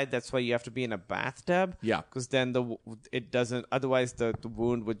wouldn't die. That's why you have to be in a bathtub. Yeah. Because then it doesn't, otherwise the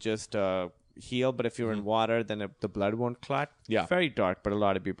wound would just heal. But if you're in water, then the blood won't clot. Yeah. Very dark, but a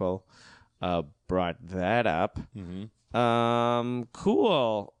lot of people brought that up.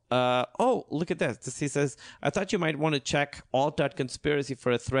 Cool. Look at this. He says, I thought you might want to check alt.conspiracy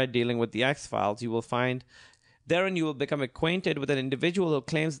for a thread dealing with the X-Files. You will find therein you will become acquainted with an individual who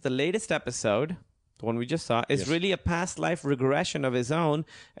claims the latest episode, the one we just saw, is really a past life regression of his own,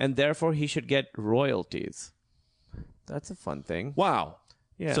 and therefore he should get royalties. That's a fun thing. Wow.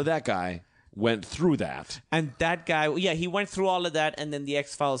 Yeah. So that guy went through that. And that guy, he went through all of that, and then the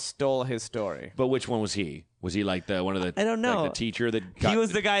X-Files stole his story. But which one was he? Was he like one of the? I don't know. Like the teacher that he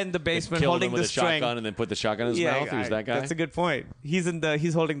was the guy in the basement killed holding him with the a string, shotgun, and then put the shotgun in his mouth. He was that guy. That's a good point. He's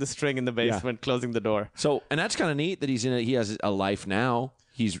holding the string in the basement, closing the door. So, and that's kind of neat that he has a life now.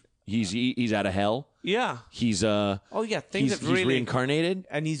 He's He's out of hell. Yeah. He's Oh yeah, things he's have really reincarnated.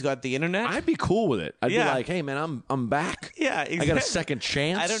 and he's got the internet. I'd be cool with it. I'd be Yeah. like, hey man, I'm back. Yeah, I got a exactly. second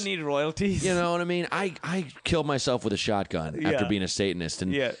chance. I don't need royalties. You know what I mean? I killed myself with a shotgun after Yeah. being a Satanist,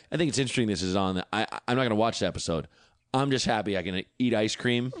 and Yeah. I think it's interesting. This is on. I'm not going to watch the episode. I'm just happy I can eat ice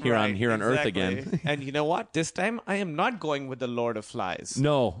cream here on Earth again. Exactly. And you know what? This time I am not going with the Lord of Flies.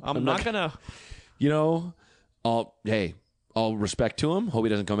 No, I'm not gonna. You know, all respect to him. Hope he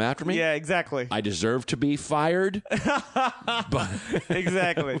doesn't come after me. Yeah, exactly. I deserve to be fired. But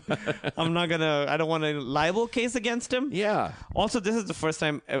Exactly. I'm not gonna. I don't want a libel case against him. yeah, Also, this is the first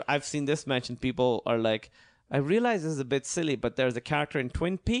time I've seen this mentioned. People are like, I realize this is a bit silly, but there's a character in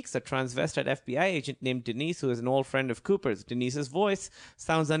Twin Peaks, a transvestite FBI agent named Denise, who is an old friend of Cooper's. Denise's voice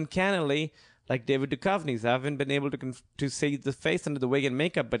sounds uncannily like David Duchovny's. I haven't been able to see the face under the wig and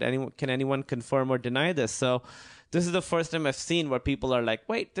makeup, but can anyone confirm or deny this? So this is the first time I've seen where people are like,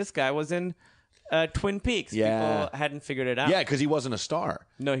 wait, this guy was in Twin Peaks. Yeah. People hadn't figured it out. yeah, because he wasn't a star.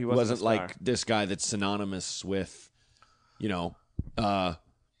 No, he wasn't a star. like this guy that's synonymous with,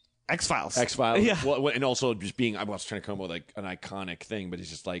 X-Files. X-Files. Yeah. Well, and also just being, I was trying to come up with like an iconic thing, but he's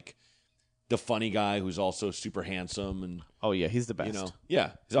just like the funny guy who's also super handsome and, Oh, yeah, he's the best.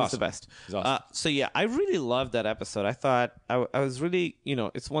 yeah, He's awesome. the best. He's awesome. So yeah, I really loved that episode. I thought I was really,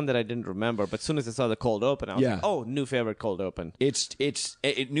 it's one that I didn't remember, but as soon as I saw the cold open, I was Yeah. like, oh, new favorite cold open. It's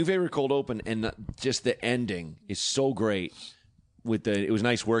new favorite cold open, and just the ending is so great. It was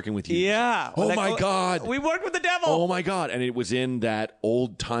nice working with you. Yeah. Oh Like, my God. We worked with the devil. Oh my God. And it was in that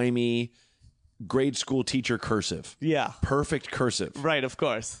old timey grade school teacher cursive. Yeah. Perfect cursive. Right, of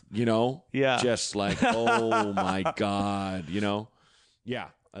course. Yeah. Yeah. Just like, oh my God. Yeah.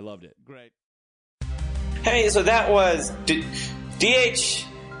 I loved it. Great. Hey, so that was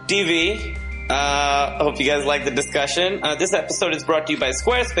DHDV. I hope you guys liked the discussion. This episode is brought to you by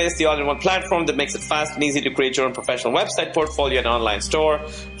Squarespace, the all-in-one platform that makes it fast and easy to create your own professional website, portfolio, and online store.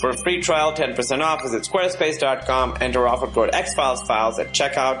 For a free trial, 10% off, visit squarespace.com, enter offer code XFilesFiles at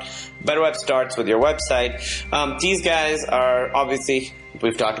checkout. Better Web starts with your website. These guys are obviously...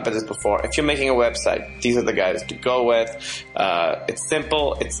 We've talked about this before. If you're making a website, these are the guys to go with. It's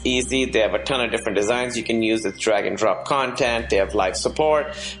simple. It's easy. They have a ton of different designs you can use. It's drag and drop content. They have live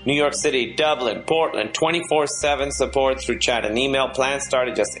support. New York City, Dublin, Portland, 24/7 support through chat and email. Plans start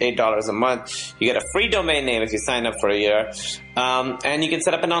at just $8 a month. You get a free domain name if you sign up for a year. And you can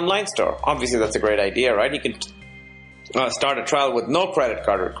set up an online store. Obviously, that's a great idea, right? You can start a trial with no credit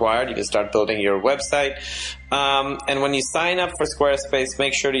card required. You can start building your website. And when you sign up for Squarespace,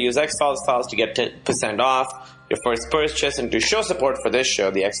 make sure to use X-Files Files to get 10% off your first purchase. And to show support for this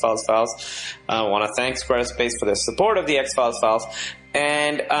show, the X-Files Files, I want to thank Squarespace for their support of the X-Files Files.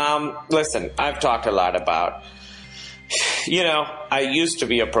 And listen, I've talked a lot about, I used to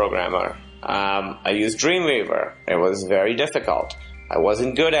be a programmer. I used Dreamweaver. It was very difficult. I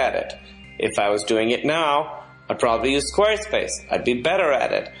wasn't good at it. If I was doing it now, I'd probably use Squarespace. I'd be better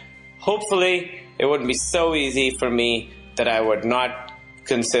at it. Hopefully, it wouldn't be so easy for me that I would not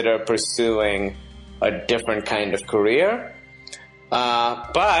consider pursuing a different kind of career.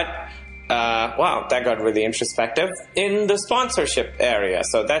 Wow, that got really introspective in the sponsorship area.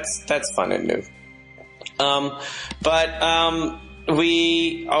 So that's fun and new.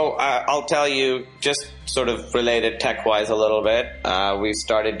 I'll tell you, just sort of related tech-wise a little bit, we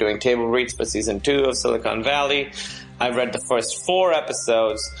started doing table reads for season 2 of Silicon Valley. I've read the first 4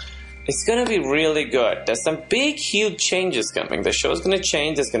 episodes. It's going to be really good. There's some big, huge changes coming. The show's going to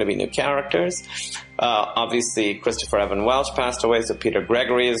change. There's going to be new characters. Obviously, Christopher Evan Welch passed away, so Peter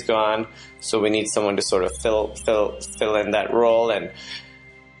Gregory is gone. So we need someone to sort of fill in that role. And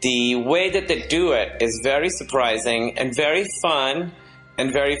the way that they do it is very surprising and very fun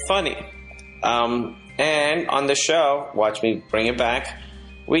and very funny. And on the show, watch me bring it back,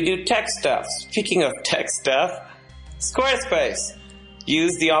 we do tech stuff. Speaking of tech stuff, Squarespace.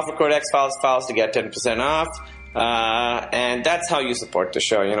 Use the offer code XFilesFiles to get 10% off. And that's how you support the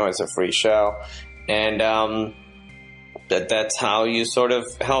show. It's a free show. And that's how you sort of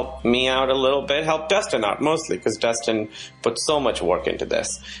help me out a little bit, help Dustin out mostly, because Dustin put so much work into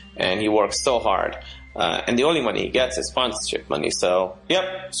this, and he works so hard. And the only money he gets is sponsorship money. So,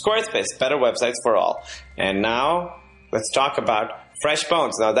 yep, Squarespace, better websites for all. And now, let's talk about Fresh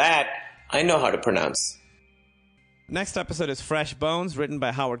Bones. Now that, I know how to pronounce. Next episode is Fresh Bones, written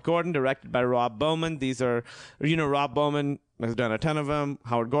by Howard Gordon, directed by Rob Bowman. These are, Rob Bowman has done a ton of them.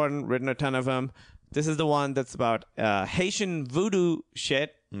 Howard Gordon, written a ton of them. This is the one that's about Haitian voodoo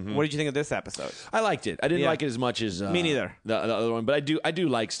shit. Mm-hmm. What did you think of this episode? I liked it. I didn't like it as much as me neither. The other one, but I do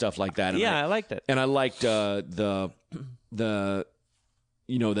like stuff like that. And I liked it. And I liked the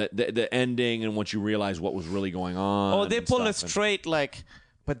you know, the ending and once you realize what was really going on. Oh, they and pull a stuff. straight like,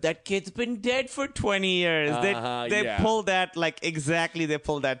 but that kid's been dead for 20 years. They yeah. pull that like exactly. They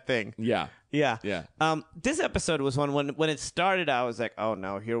pull that thing. Yeah. Yeah. Yeah. This episode was one when it started, I was like, oh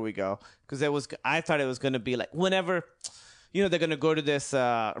no, here we go. Because I thought it was going to be like whenever, you know, they're going to go to this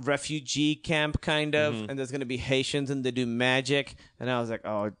refugee camp kind of, and there's going to be Haitians and they do magic. And I was like,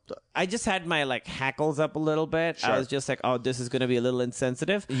 oh, I just had my like hackles up a little bit. Sure. I was just like, oh, this is going to be a little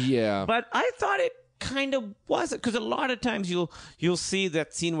insensitive. Yeah. But I thought it kind of wasn't, because a lot of times you'll see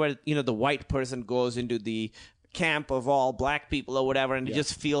that scene where, you know, the white person goes into the camp of all black people or whatever, and it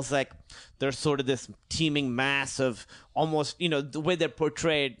just feels like there's sort of this teeming mass of almost, you know, the way they're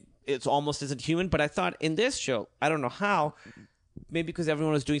portrayed, it's almost isn't human. But I thought in this show, I don't know how, maybe because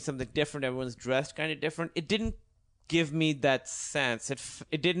everyone was doing something different, everyone's dressed kind of different, it didn't give me that sense.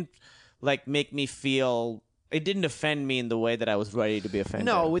 It didn't like make me feel, it didn't offend me in the way that I was ready to be offended.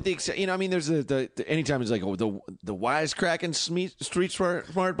 No, with the you know, I mean, there's the anytime it's like, oh, the wisecracking street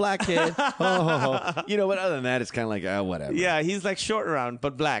smart black kid, you know. But other than that, it's kind of like, oh, whatever. Yeah, he's like short around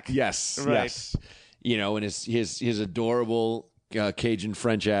but black. Yes, Right. yes. You know, and his adorable Cajun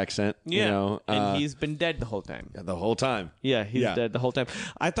French accent. Yeah, you know, and he's been dead the whole time. the whole time. Yeah, he's dead the whole time.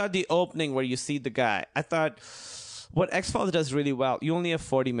 I thought the opening where you see the guy, I thought what X-Files does really well, you only have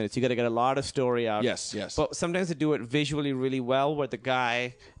 40 minutes. You got to get a lot of story out. Yes, yes. But sometimes they do it visually really well, where the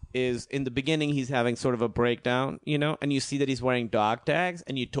guy is, in the beginning, he's having sort of a breakdown, you know, and you see that he's wearing dog tags,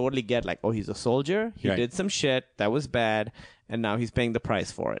 and you totally get like, oh, he's a soldier. He Right. did some shit that was bad, and now he's paying the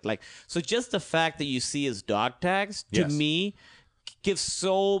price for it. Like, so just the fact that you see his dog tags, to Yes. me, gives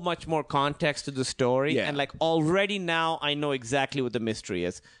so much more context to the story. Yeah. And like already now I know exactly what the mystery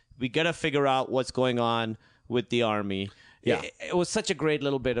is. We got to figure out what's going on with the army. Yeah. It was such a great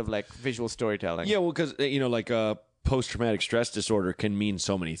little bit of like visual storytelling. Yeah, well, because you know, like post-traumatic stress disorder can mean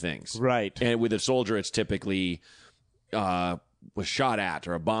so many things, Right. And with a soldier, it's typically was shot at,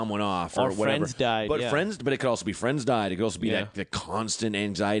 or a bomb went off, Or whatever. friends died, But yeah. but it could also be friends died. It could also be Yeah. that the constant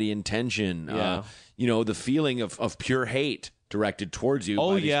anxiety and tension. Yeah. You know, the feeling of pure hate directed towards you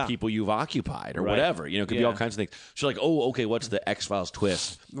Oh, by these yeah. people you've occupied, or Right. whatever. You know, it could be Yeah. all kinds of things. So like, oh, okay, what's the X-Files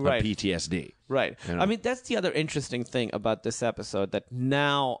twist Right. of PTSD? Right. You know? I mean, that's the other interesting thing about this episode, that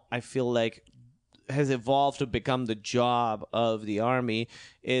now I feel like has evolved to become the job of the army,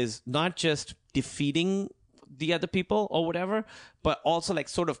 is not just defeating the other people or whatever, but also like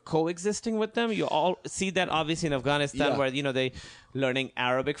sort of coexisting with them. You all see that obviously in Afghanistan, Yeah. where, you know, they learning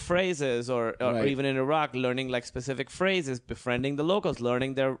Arabic phrases, or Right. even in Iraq, learning like specific phrases, befriending the locals,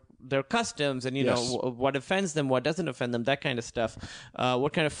 learning their customs, and, you Yes. know, what offends them, what doesn't offend them, that kind of stuff.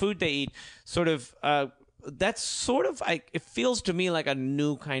 What kind of food they eat, sort of. That's sort of, it feels to me like a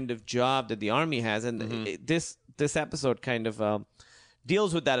new kind of job that the army has, and this episode kind of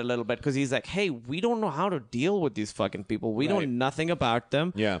deals with that a little bit, because he's like, hey, we don't know how to deal with these fucking people. We know Right. nothing about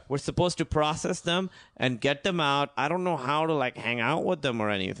them. Yeah. We're supposed to process them and get them out. I don't know how to like hang out with them or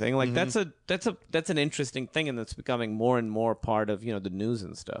anything. Like that's an interesting thing, and that's becoming more and more part of, you know, the news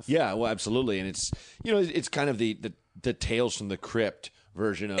and stuff. Yeah, well, absolutely, and it's, you know, it's kind of the Tales from the Crypt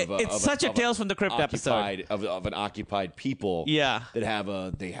version of It's such a Tales from the Crypt episode. of an occupied people. Yeah. that have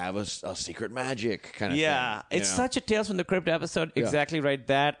a secret magic kind of Yeah, thing. it's such a Tales from the Crypt episode. Exactly right.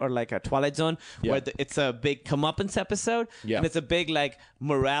 That, or like a Twilight Zone, where it's a big comeuppance episode, and it's a big like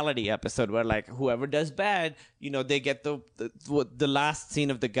morality episode, where like whoever does bad, you know, they get the last scene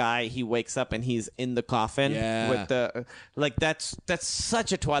of the guy. He wakes up and he's in the coffin with the like. That's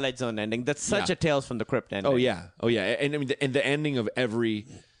such a Twilight Zone ending. That's such a Tales from the Crypt ending. Oh yeah, and I mean, and the ending of every,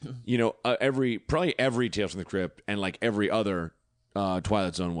 you know, probably every Tales from the Crypt and like every other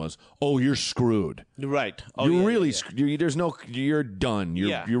Twilight Zone was, oh, you're screwed. Right. Oh, You're yeah, really yeah. you're done.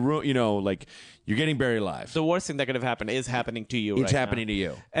 You're you know, like you're getting buried alive. The worst thing that could have happened is happening to you. It's right happening now. to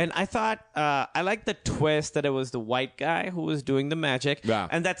you. And I thought I liked the twist that it was the white guy who was doing the magic, Yeah.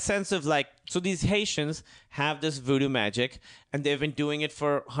 and that sense of like, so these Haitians have this voodoo magic, and they've been doing it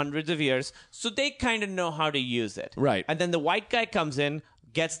for hundreds of years, so they kind of know how to use it. Right. And then the white guy comes in,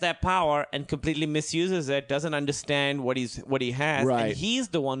 gets that power, and completely misuses it, doesn't understand what he has, Right. and he's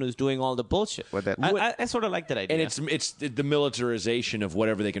the one who's doing all the bullshit with it. I sort of like that idea. And it's the militarization of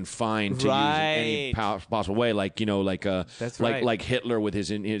whatever they can find to use in any Right. possible way, like, you know, like That's like right. like Hitler with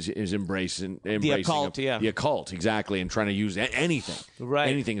his embrace and embracing occult, of, yeah. the occult, exactly, and trying to use anything, Right.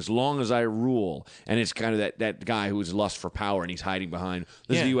 anything, as long as I rule. And it's kind of that guy who's lust for power, and he's hiding behind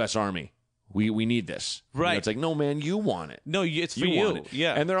this is Yeah. the U.S. Army. We need this. You know, Right. it's like, no, man, you want it. No, it's for want you. it.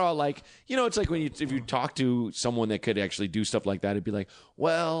 Yeah. And they're all like, you know, it's like if you talk to someone that could actually do stuff like that, it'd be like,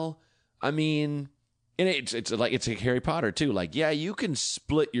 well, I mean, And it's like Harry Potter too. Like, yeah, you can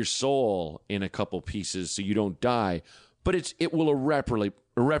split your soul in a couple pieces so you don't die, but it will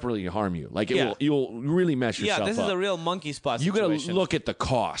irreparably harm you. Like you'll really mess yourself up. Yeah, this is a real monkey spot You situation. got to look at the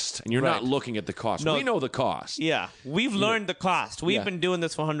cost, and you're not looking at the cost. No. We know the cost. Yeah, we've learned the cost. We've been doing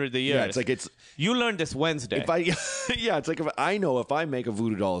this for hundreds of years. Yeah, it's like you learned this Wednesday. It's like if I make a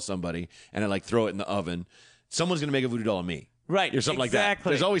voodoo doll of somebody and I like throw it in the oven, someone's gonna make a voodoo doll of me. Right, or something like that.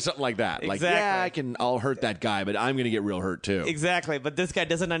 There's always something like that. Like, Exactly. I'll hurt that guy, but I'm going to get real hurt too. Exactly, but this guy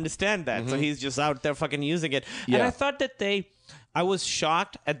doesn't understand that, so he's just out there fucking using it. And Yeah. I thought that I was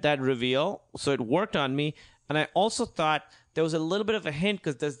shocked at that reveal, so it worked on me. And I also thought there was a little bit of a hint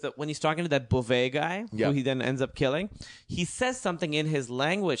because when he's talking to that Beauvais guy, who he then ends up killing, he says something in his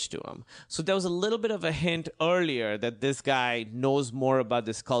language to him. So there was a little bit of a hint earlier that this guy knows more about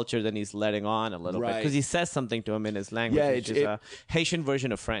this culture than he's letting on a little bit, because he says something to him in his language, which is a Haitian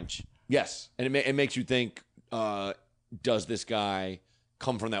version of French. Yes, and it makes you think: does this guy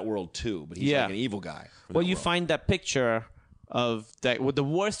come from that world too? But he's like an evil guy. Well, you find that picture of that with the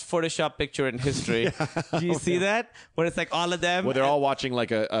worst Photoshop picture in history. Do you see that? Where it's like all of them. Well, they're all watching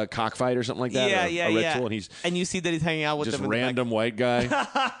like a cockfight or something like that. Yeah, a ritual, and you see that he's hanging out with just them. random white guy.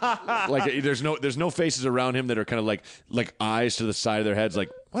 Like there's no faces around him that are kind of like eyes to the side of their heads. Like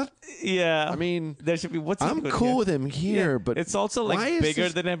what? Yeah, I mean, there should be. What's I'm cool with him here, but it's also like bigger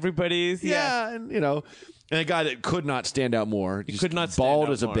than everybody's. Yeah, and and a guy that could not stand out more. He could not bald stand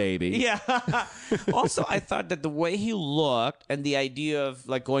out as more. a baby. Yeah. Also, I thought that the way he looked and the idea of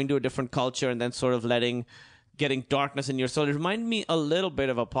like going to a different culture and then sort of getting darkness in your soul, it reminded me a little bit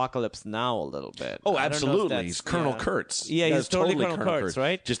of Apocalypse Now, a little bit. Oh, I don't know if absolutely. that's- He's Colonel Kurtz. Yeah, he's totally Colonel Kurtz,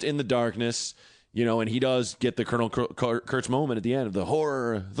 right? Just in the darkness, and he does get the Colonel Kurtz moment at the end of the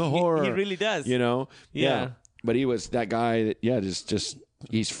horror. He really does. Yeah. But he was that guy that, just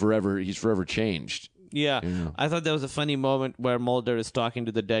he's forever changed. Yeah. I thought there was a funny moment where Mulder is talking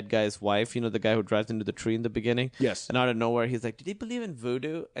to the dead guy's wife, the guy who drives into the tree in the beginning. Yes. And out of nowhere, he's like, did he believe in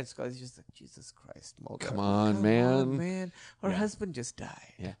voodoo? And Scully's just like, Jesus Christ, Mulder. Come on, man. Her husband just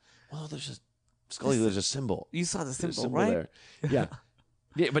died. Yeah. Well, there's a symbol. You saw the There's symbol, a symbol right? there. Yeah.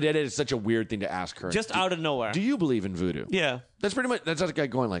 Yeah, but it is such a weird thing to ask her. Just out of nowhere. Do you believe in voodoo? Yeah. That's pretty much, that's like a guy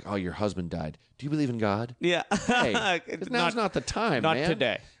going like, oh, your husband died. Do you believe in God? Yeah. Hey, now's not the time, not man.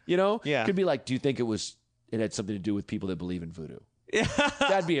 today. Yeah. Could be like, do you think it had something to do with people that believe in voodoo? Yeah.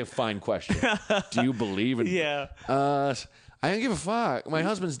 That'd be a fine question. Do you believe in I don't give a fuck. My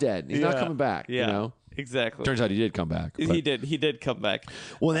husband's dead. He's not coming back. Yeah. Exactly. Turns out he did come back. He did come back.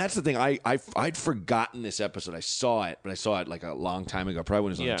 Well, that's the thing. I'd forgotten this episode. I saw it, but I saw it like a long time ago, probably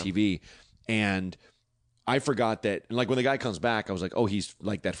when it was on TV. And I forgot that. And like when the guy comes back, I was like, oh, he's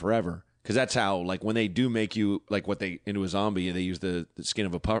like that forever. Because that's how, like, when they do make you, like, into a zombie, they use the skin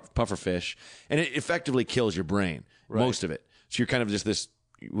of a pufferfish, and it effectively kills your brain, most of it. So you're kind of just this,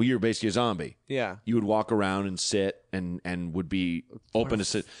 you're basically a zombie. Yeah. You would walk around and sit and would be open to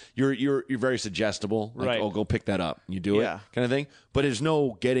sit. You're very suggestible. Like, Right. oh, go pick that up. You do Yeah. it, kind of thing. But there's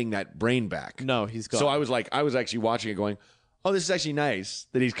no getting that brain back. No, he's gone. So I was actually watching it going, oh, this is actually nice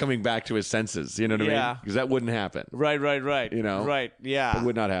that he's coming back to his senses. You know what I Yeah. mean? Because that wouldn't happen. Right. Right, yeah. It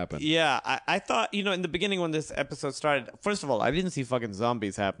would not happen. Yeah, I thought, in the beginning when this episode started, first of all, I didn't see fucking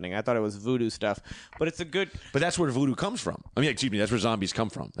zombies happening. I thought it was voodoo stuff. But it's a good... But that's where voodoo comes from. I mean, excuse me, that's where zombies come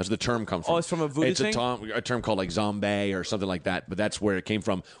from. That's where the term comes from. Oh, it's from a voodoo thing? It's a term called like zombie or something like that. But that's where it came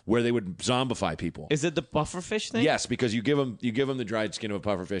from, where they would zombify people. Is it the pufferfish thing? Yes, because you give them the dried skin of a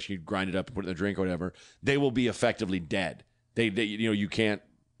pufferfish, you grind it up and put it in a drink or whatever. They will be effectively dead. They you can't.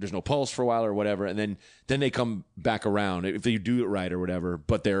 There's no pulse for a while or whatever, and then they come back around if you do it right or whatever.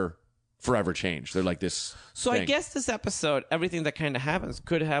 But they're forever changed. They're like this. So thing. I guess this episode, everything that kind of happens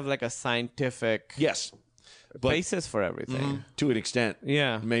could have like a scientific basis for everything. To an extent.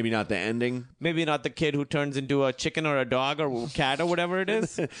 Yeah. Maybe not the ending. Maybe not the kid who turns into a chicken or a dog or cat or whatever it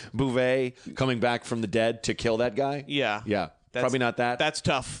is. Beauvais coming back from the dead to kill that guy. Yeah. Yeah. Probably not that. That's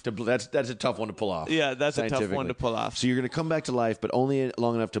tough. That's a tough one to pull off. Yeah, that's a tough one scientifically. to pull off. So you're going to come back to life, but only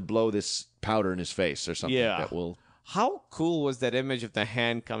long enough to blow this powder in his face or something. Yeah. That will. How cool was that image of the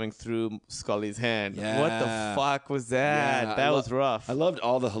hand coming through Scully's hand? Yeah. What the fuck was that? Yeah, that was rough. I loved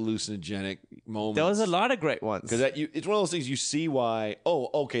all the hallucinogenic moments. There was a lot of great ones. Because it's one of those things you see why. Oh,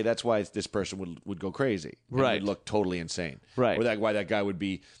 okay, that's why this person would go crazy. And Right. would look totally insane. Right. Or why that guy would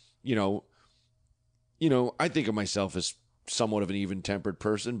be. I think of myself as somewhat of an even-tempered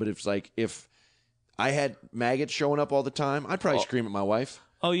person, but if I had maggots showing up all the time, I'd probably scream at my wife.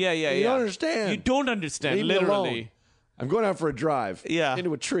 Oh, yeah. You don't understand. You don't understand, Leave me literally. alone. I'm going out for a drive. Yeah.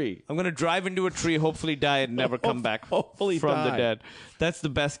 Into a tree. I'm going to drive into a tree, hopefully die, and never come back Hopefully from the die. dead. That's the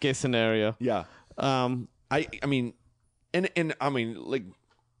best case scenario. Yeah. I mean, and I mean, like,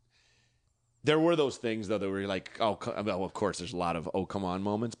 there were those things though that were like, oh, well, of course, there's a lot of come on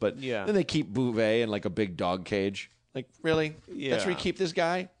moments, but Yeah. then they keep Bouvet in like a big dog cage. Like, really? That's where you Yeah. keep this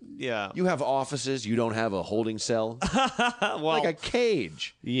guy? Yeah. You have offices. You don't have a holding cell. well, Like a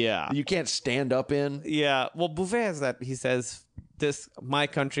cage. yeah. You can't stand up in. Yeah. Well, Bouvet has that. He says, my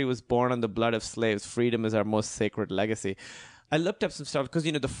country was born on the blood of slaves. Freedom is our most sacred legacy. I looked up some stuff because,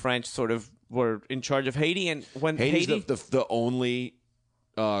 the French sort of were in charge of Haiti. And when Haiti's Haiti... the only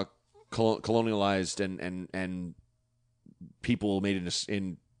colonialized and people made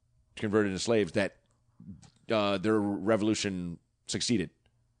converted into slaves that their revolution succeeded.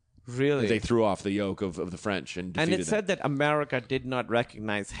 Really? They threw off the yoke of the French and defeated And it said that America did not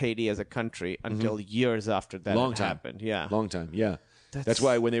recognize Haiti as a country until years after that Long had time. happened. Yeah. Long time, yeah. That's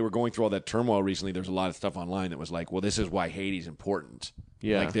why when they were going through all that turmoil recently, there's a lot of stuff online that was like, well, this is why Haiti's important.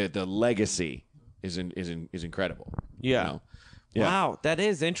 Yeah. Like the legacy is incredible. Yeah. You know? Yeah. Wow, that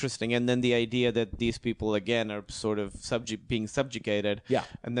is interesting. And then the idea that these people again are sort of being subjugated. Yeah.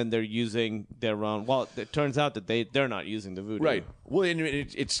 And then they're using their own. Well, it turns out that they're not using the voodoo. Right. Well, and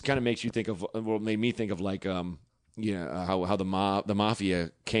it's kind of makes you think of, well, made me think of like, how the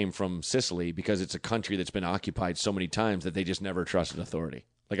mafia came from Sicily, because it's a country that's been occupied so many times that they just never trusted authority.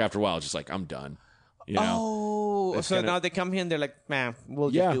 Like after a while, it's just like, I'm done. You know? Oh, That's so kinda- now they come here and they're like, man, we'll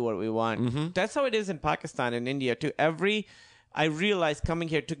just Yeah. do what we want. That's how it is in Pakistan and India too. I realized coming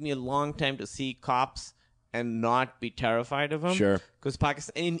here, it took me a long time to see cops and not be terrified of them. Sure. Because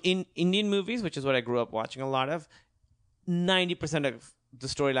Pakistan, in Indian movies, which is what I grew up watching a lot of, 90% of the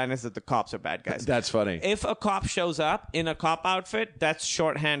storyline is that the cops are bad guys. That's funny. If a cop shows up in a cop outfit, that's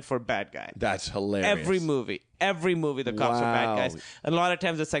shorthand for bad guy. That's hilarious. Every movie, the cops are bad Wow. guys. And a lot of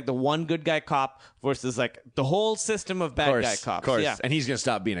times it's like the one good guy cop versus like the whole system of bad guy cops. Of course. Yeah. And he's going to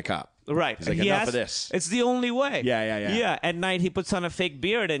stop being a cop. Right. He's like, He enough has- of this. It's the only way. Yeah. Yeah. At night, he puts on a fake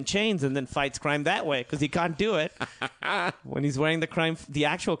beard and chains and then fights crime that way because he can't do it when he's wearing the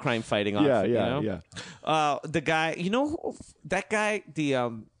actual crime fighting outfit. Yeah. The guy, that guy,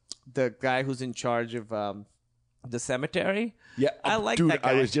 the guy who's in charge of the cemetery. Yeah. I like Dude, that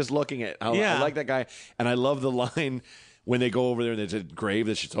guy. I was just looking at how Yeah. I like that guy. And I love the line when they go over there and there's a grave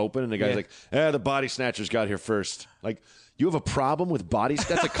that's just open and the guy's like, the body snatchers got here first. Like, you have a problem with bodies?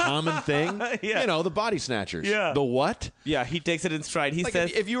 That's a common thing. Yeah. The body snatchers. Yeah. The what? Yeah, he takes it in stride. He Like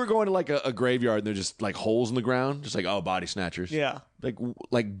says, if you were going to like a graveyard and there's just like holes in the ground, just like, oh, body snatchers. Yeah.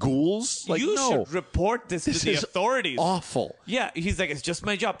 Like ghouls? Like, you no. should report this to the is authorities. Awful. Yeah, he's like, it's just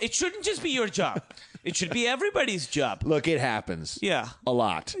my job. It shouldn't just be your job. It should be everybody's job. Look, it happens. Yeah. A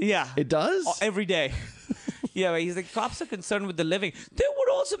lot. Yeah. It does? Every day. Yeah, he's like, cops are concerned with the living. They would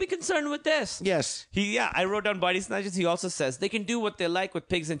also be concerned with this. Yes. I wrote down body snatchers. He also says they can do what they like with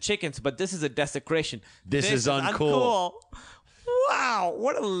pigs and chickens, but this is a desecration. This is uncool. Wow,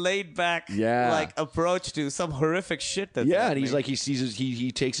 what a laid back approach to some horrific shit that's Yeah, and he's happening. like,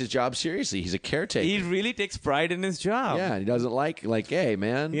 he takes his job seriously. He's a caretaker. He really takes pride in his job. Yeah, and he doesn't like, hey,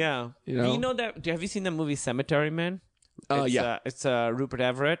 man. Yeah. You know? Have you seen the movie Cemetery Man? Yeah. It's Rupert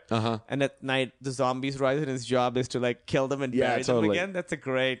Everett. Uh-huh. And at night, the zombies rise, and his job is to like kill them and bury them totally. again. That's a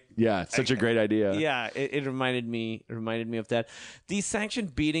great. Yeah, it's such a great idea. Yeah, it reminded me of that. These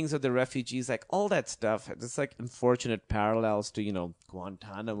sanctioned beatings of the refugees, like all that stuff. It's like unfortunate parallels to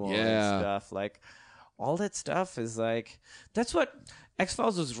Guantanamo and stuff. Like all that stuff is like that's what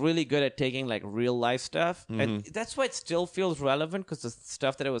X-Files was really good at, taking like real life stuff, and that's why it still feels relevant, because the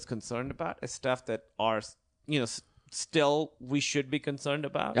stuff that I was concerned about is stuff that are still we should be concerned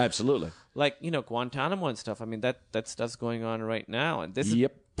about. Absolutely. Like, Guantanamo and stuff. I mean, that stuff's going on right now. And this is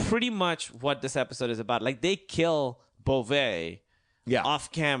pretty much what this episode is about. Like, they kill Beauvais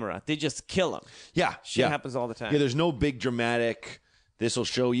off camera. They just kill him. Yeah. Shit happens all the time. Yeah, there's no big dramatic, this will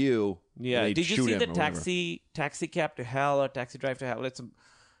show you. Yeah. They Did you shoot see him the or whatever. Taxi Cab to Hell or Taxi Drive to Hell? It's a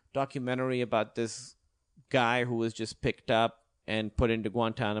documentary about this guy who was just picked up and put into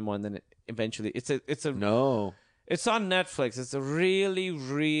Guantanamo, and then eventually No. It's on Netflix. It's a really,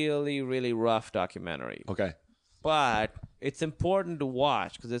 really, really rough documentary. Okay. But it's important to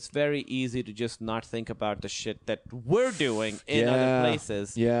watch because it's very easy to just not think about the shit that we're doing in other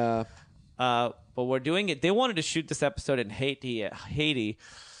places. Yeah. But we're doing it. They wanted to shoot this episode in Haiti,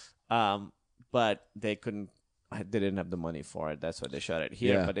 but they couldn't. They didn't have the money for it. That's why they shot it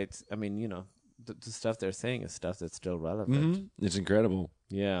here. Yeah. But it's, the stuff they're saying is stuff that's still relevant. It's incredible.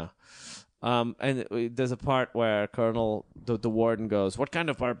 Yeah. And there's a part where Colonel, the warden goes, "What kind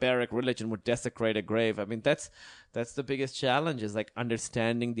of barbaric religion would desecrate a grave?" I mean, that's the biggest challenge, is like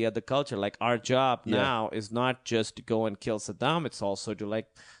understanding the other culture. Like our job now is not just to go and kill Saddam. It's also to like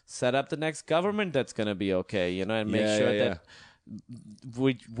set up the next government that's going to be okay, and make sure that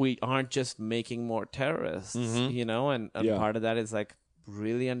we aren't just making more terrorists, and part of that is like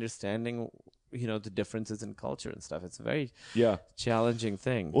really understanding the differences in culture and stuff. It's a very challenging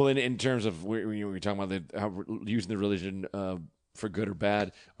thing. Well, in terms of we were talking about how using the religion for good or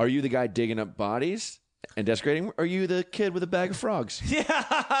bad, are you the guy digging up bodies and desecrating? Or are you the kid with a bag of frogs? Yeah,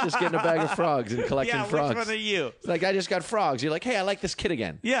 just getting a bag of frogs and collecting frogs. Which one are you? It's like, I just got frogs. You're like, hey, I like this kid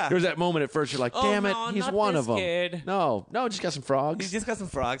again. Yeah. There was that moment at first. You're like, damn it, he's not one this of them. Kid. No, just got some frogs. He's just got some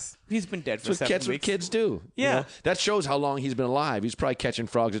frogs. He's been dead for 7 weeks. That's what kids do. Yeah, that shows how long he's been alive. He's probably catching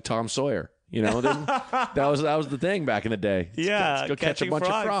frogs at Tom Sawyer. That was the thing back in the day. Yeah, go catch a bunch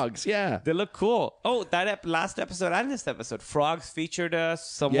of frogs. Yeah, they look cool. Oh, that last episode and this episode, frogs featured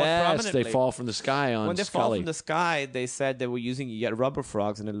somewhat prominently. Yes, they fall from the sky on When they Scully. fall from the sky, they said they were using rubber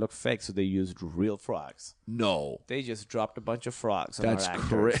frogs and it looked fake, so they used real frogs. No, they just dropped a bunch of frogs on That's our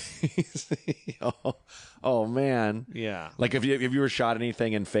actors. crazy. oh man. Yeah. Like if you were shot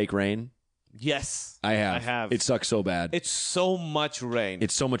anything in fake rain. Yes, I have. It sucks so bad. It's so much rain.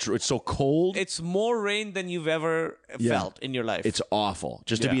 It's so cold. It's more rain than you've ever felt in your life. It's awful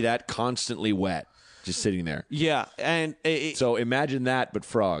just to be that constantly wet, just sitting there. Yeah, and so imagine that, but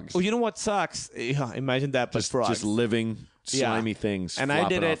frogs. Well, you know what sucks? Yeah, imagine that, but frogs. Just living slimy things. And I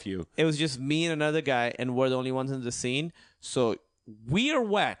did it. Off you. It was just me and another guy, and we're the only ones in the scene. So we are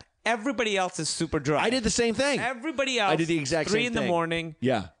wet. Everybody else is super dry. I did the same thing. Everybody else. I did the exact same thing. 3 in the morning.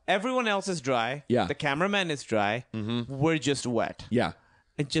 Yeah. Everyone else is dry. Yeah. The cameraman is dry. Mm-hmm. We're just wet. Yeah.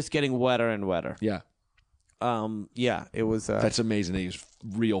 It's just getting wetter and wetter. Yeah. Yeah. It was. That's amazing. They use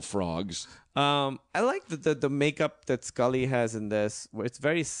real frogs. I like the makeup that Scully has in this. Where it's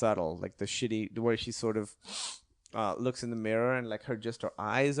very subtle, like the shitty where she sort of. Looks in the mirror and like her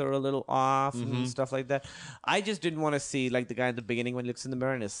eyes are a little off and stuff like that. I just didn't want to see like the guy at the beginning when he looks in the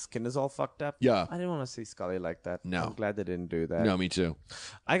mirror and his skin is all fucked up. Yeah. I didn't want to see Scully like that. No. I'm glad they didn't do that. No, me too.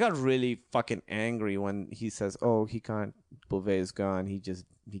 I got really fucking angry when he says, "Oh, he can't. Beauvais is gone. He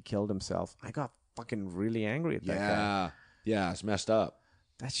killed himself." I got fucking really angry at that guy. Yeah, it's messed up.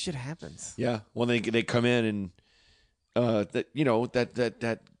 That shit happens. Yeah. Well, they come in and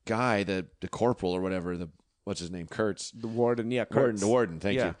that guy, the corporal or whatever, what's his name? Kurtz. The warden, yeah. Kurtz. The warden,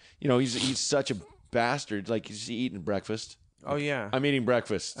 thank you. He's such a bastard. Like, he's eating breakfast. Oh, yeah. I'm eating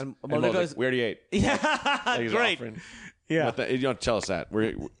breakfast. And Mulder goes, we already ate. Yeah, Like great. offering. Yeah. You don't tell us that.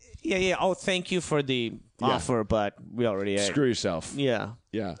 Yeah. Oh, thank you for the offer, but we already ate. Screw yourself. Yeah.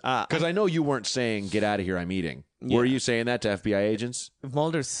 Yeah. Because I know you weren't saying, get out of here, I'm eating. Yeah. Were you saying that to FBI agents?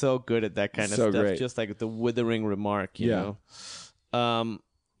 Mulder's so good at that kind of So stuff. great. Just like the withering remark, you know?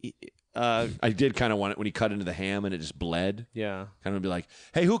 I did kind of want it when he cut into the ham and it just bled. Yeah. Kind of be like,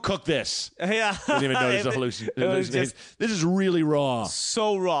 hey, who cooked this? Yeah. Didn't even notice the hallucination. This is really raw.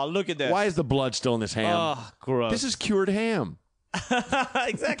 So raw. Look at this. Why is the blood still in this ham? Oh, gross. This is cured ham.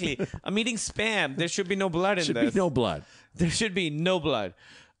 Exactly. I'm eating Spam. There should be no blood in Should this. be no blood. There should be no blood.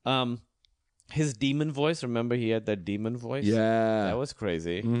 His demon voice. Remember, he had that demon voice. Yeah, that was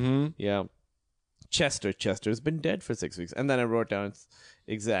crazy. Mm-hmm. Yeah. Chester's been dead for 6 weeks, and then I wrote down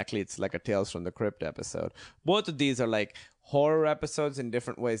it's like a Tales from the Crypt episode. Both of these are like horror episodes in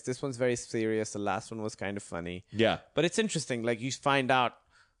different ways. This one's very serious. The last one was kind of funny. Yeah, but it's interesting. Like, you find out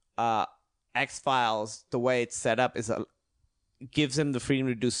X-Files, the way it's set up gives him the freedom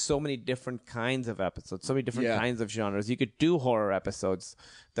to do so many different kinds of episodes, so many different kinds of genres. You could do horror episodes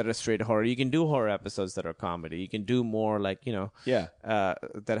that are straight horror. You can do horror episodes that are comedy. You can do more like, that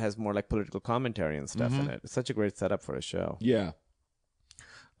has more like political commentary and stuff in it. It's such a great setup for a show. Yeah.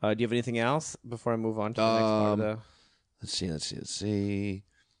 Do you have anything else before I move on to the next part of the... Let's see.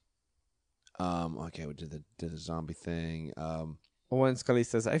 Okay, we did the zombie thing. When Scully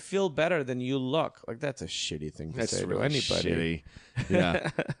says, "I feel better than you look," like, that's a shitty thing to say really to anybody. Shitty. Yeah.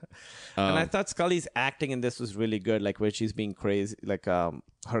 And I thought Scully's acting in this was really good, like where she's being crazy, like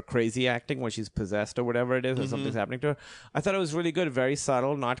her crazy acting when she's possessed or whatever it is, or something's happening to her. I thought it was really good, very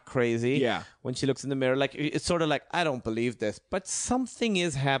subtle, not crazy. Yeah. When she looks in the mirror, like, it's sort of like, I don't believe this, but something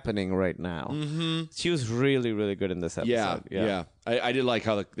is happening right now. Mm-hmm. She was really, really good in this episode. Yeah. I did like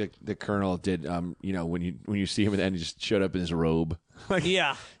how the Colonel did. When you see him at the end, he just showed up in his robe. Like,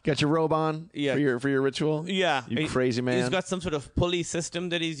 yeah. Got your robe on for your ritual? Yeah. You crazy man. He's got some sort of pulley system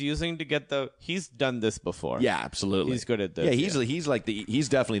that he's using to get he's done this before. Yeah, absolutely. He's good at this. Yeah, he's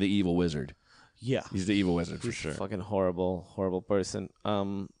definitely the evil wizard. Yeah. He's the evil wizard for he's sure. A fucking horrible, horrible person.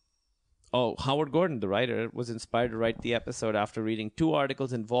 Howard Gordon, the writer, was inspired to write the episode after reading 2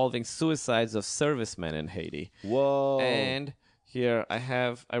 articles involving suicides of servicemen in Haiti. Whoa. And here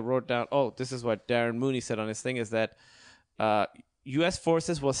I wrote down, this is what Darren Mooney said on his thing, is that U.S.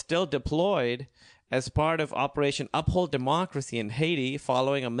 forces were still deployed as part of Operation Uphold Democracy in Haiti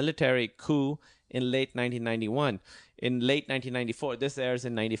following a military coup in late 1991. In late 1994, this airs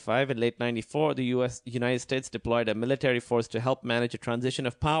in 95. In late 94, the United States deployed a military force to help manage a transition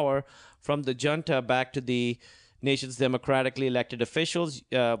of power from the junta back to the nation's democratically elected officials.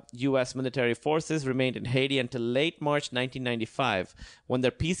 U.S. military forces remained in Haiti until late March 1995, when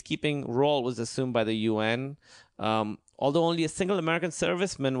their peacekeeping role was assumed by the UN. Although only a single American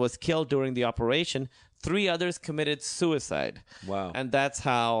serviceman was killed during the operation, 3 others committed suicide. Wow. And that's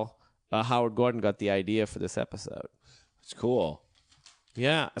how Howard Gordon got the idea for this episode. It's cool.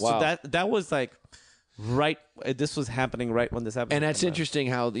 Yeah. Wow. So that was like this was happening right when this episode And that's came out. interesting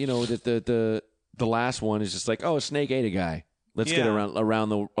how, that the last one is just like, a snake ate a guy. Let's get around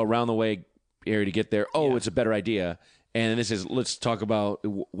the way area to get there. It's a better idea. And this is, let's talk about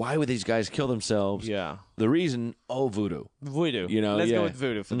why would these guys kill themselves? Yeah. The reason, voodoo. Voodoo. Let's go with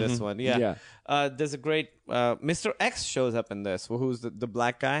voodoo for this one. Yeah. Yeah. There's a great Mr. X shows up in this, who's the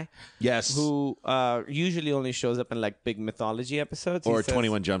black guy. Yes. Who usually only shows up in like big mythology episodes. Or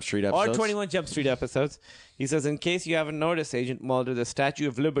 21 Jump Street episodes. Or 21 Jump Street episodes. He says, in case you haven't noticed, Agent Mulder, the Statue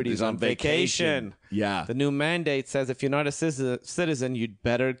of Liberty is on vacation. Yeah. The new mandate says if you're not a citizen, you'd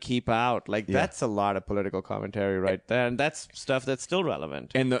better keep out. Like, that's a lot of political commentary right there. And that's stuff that's still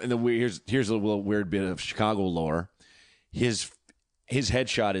relevant. And here's a little weird bit of Chicago lore. His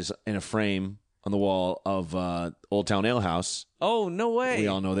headshot is in a frame on the wall of Old Town Ale House. Oh, no way. We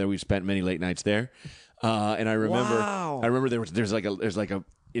all know that. We've spent many late nights there. And I remember there's this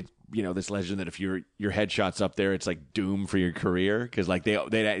legend that if your headshot's up there, it's like doom for your career. Because like they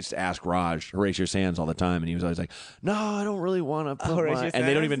used to ask Horatio Sands all the time, and he was always like, "No, I don't really want to put my." And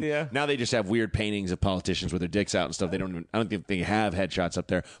they don't even now. They just have weird paintings of politicians with their dicks out and stuff. I don't think they have headshots up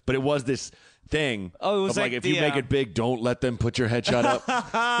there. But it was this thing. Oh, it was like if you make it big, don't let them put your headshot up.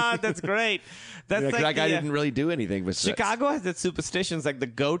 That's great. That's like that guy didn't really do anything. But Chicago has that superstitions, like the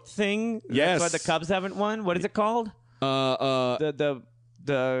goat thing. Yes, that's why the Cubs haven't won. What is it called? The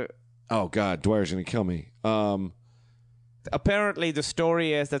oh God, Dwyer's gonna kill me. Apparently, the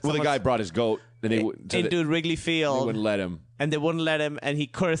story is that the guy brought his goat and into Wrigley Field. They wouldn't let him, and they wouldn't let him, and he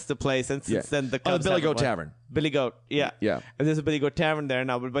cursed the place. And since then, the Cubs Billy Goat Tavern. Billy Goat, yeah. And there's a Billy Goat Tavern there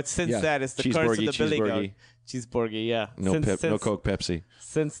now, but since that, it's the curse of the Billy Goat. Cheeseburger, yeah. No Coke, Pepsi.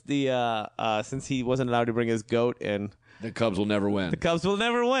 Since he wasn't allowed to bring his goat in, the Cubs will never win. The Cubs will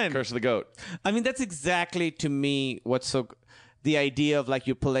never win. Curse of the goat. I mean, that's exactly to me what's so. The idea of like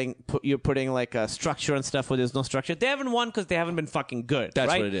you're putting like a structure and stuff where there's no structure. They haven't won because they haven't been fucking good. That's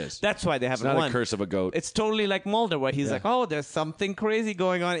right? what it is. That's why they haven't won. It's not a curse of a goat. It's totally like Mulder, where he's like, oh, there's something crazy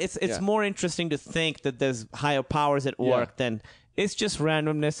going on. It's more interesting to think that there's higher powers at work than it's just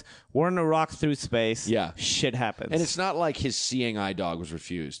randomness. We're on a rock through space. Yeah, shit happens. And it's not like his seeing eye dog was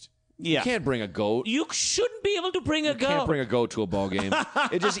refused. Yeah. You can't bring a goat. You shouldn't be able to bring a goat. You can't bring a goat to a ball game.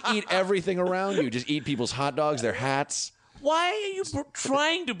 It just eat everything around you. Just eat people's hot dogs, their hats. Why are you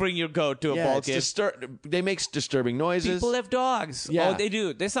trying to bring your goat to a ball game? They make disturbing noises. People have dogs. Yeah. Oh, they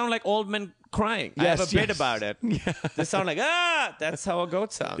do. They sound like old men crying. I have a bit about it. Yeah. They sound like, that's how a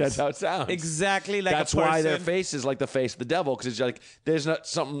goat sounds. That's how it sounds. Exactly like that's a person. That's why their face is like the face of the devil, because it's like, there's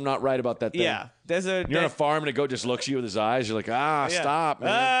something not right about that thing. Yeah. You're on a farm and a goat just looks at you with his eyes. You're like, stop,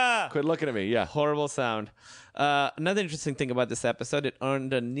 man. Quit looking at me. Yeah. Horrible sound. Another interesting thing about this episode, it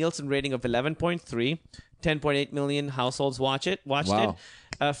earned a Nielsen rating of 11.3. 10.8 million households watched it.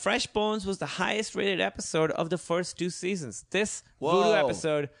 Fresh Bones was the highest rated episode of the first 2 seasons. This Voodoo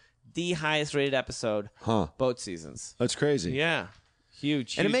episode, the highest rated episode, both seasons. That's crazy. Yeah.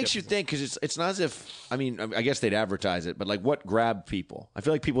 Huge. And it makes you think, because it's not as if, I mean, I guess they'd advertise it, but like what grabbed people? I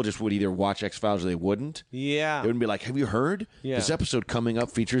feel like people just would either watch X-Files or they wouldn't. Yeah. They wouldn't be like, have you heard? Yeah. This episode coming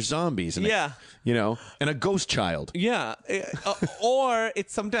up features zombies. And and a ghost child. Yeah. Or it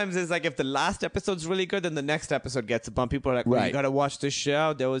sometimes is like if the last episode's really good, then the next episode gets a bump. People are like, well, you got to watch this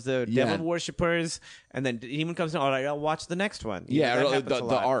show. There was the Devil Worshippers, and then Demon comes in. All right, I'll watch the next one.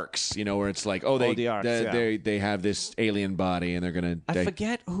 The arcs, where it's like, they have this alien body and they're going to... I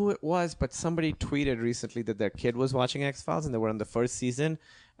forget who it was, but somebody tweeted recently that their kid was watching X-Files and they were on the first season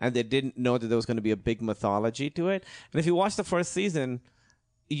and they didn't know that there was going to be a big mythology to it. And if you watch the first season,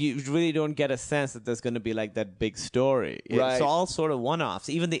 you really don't get a sense that there's going to be like that big story. Right. It's all sort of one-offs.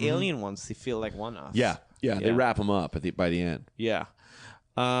 Even the alien ones, they feel like one-offs. Yeah. They wrap them up by the end. Yeah.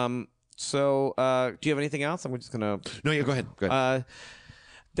 So, do you have anything else? I'm just going to... No, go ahead.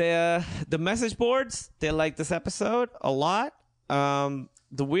 The message boards, they like this episode a lot.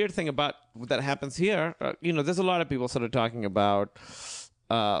 The weird thing about that happens here, there's a lot of people sort of talking about,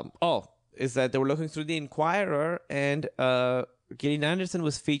 is that they were looking through the Inquirer, and Gillian Anderson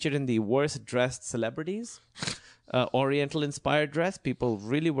was featured in the worst dressed celebrities. Oriental-inspired dress. People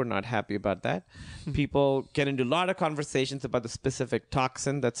really were not happy about that. People get into a lot of conversations about the specific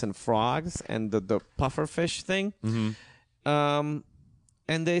toxin that's in frogs and the pufferfish thing. Mm-hmm.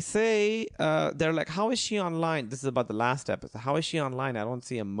 And they say, they're like, how is she online? This is about the last episode. How is she online? I don't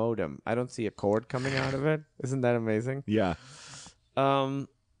see a modem. I don't see a cord coming out of it. Isn't that amazing? Yeah. Then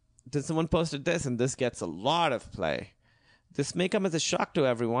someone posted this, and this gets a lot of play. This may come as a shock to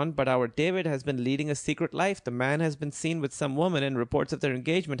everyone, but our David has been leading a secret life. The man has been seen with some woman, and reports of their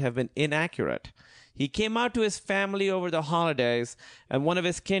engagement have been inaccurate. He came out to his family over the holidays, and one of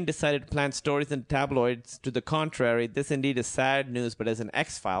his kin decided to plant stories in tabloids to the contrary. This indeed is sad news, but as an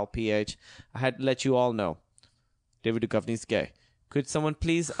X-File, PH, I had to let you all know. David Duchovny's gay. Could someone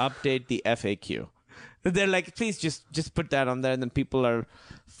please update the FAQ? They're like, please just put that on there, and then people are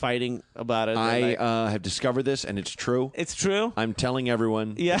fighting about it. I have discovered this, and it's true. It's true? I'm telling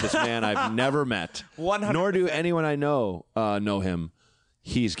everyone, this man I've never met, 100%. Nor do anyone I know him.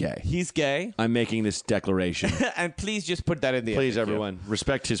 He's gay. He's gay. I'm making this declaration. And please just put that in the Please, FAQ. everyone,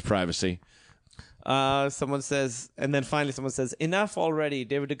 respect his privacy. Someone says, and then finally someone says, enough already.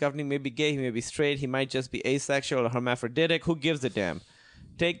 David Duchovny may be gay, he may be straight, he might just be asexual or hermaphroditic. Who gives a damn?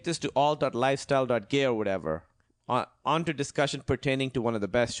 Take this to alt.lifestyle.gay or whatever. On to discussion pertaining to one of the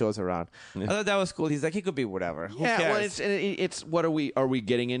best shows around. I thought that was cool. He's like, he could be whatever. Who cares? Well, it's what are we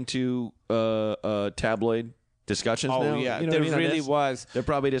getting into tabloid discussions now? Oh, yeah. You know There what I mean, on really this? was. They're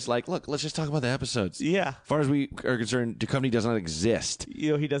probably just like, look, let's just talk about the episodes. Yeah. As far as we are concerned, Duchovny does not exist. He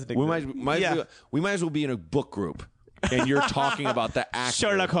doesn't exist. We might as well be in a book group, and you're talking about the actor.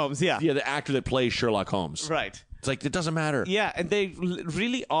 Sherlock Holmes, yeah. Yeah, the actor that plays Sherlock Holmes. Right. It's like, it doesn't matter. Yeah, and they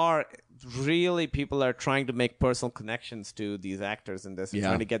really are... Really, people are trying to make personal connections to these actors in this, and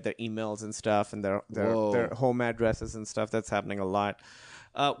trying to get their emails and stuff, and their home addresses and stuff. That's happening a lot.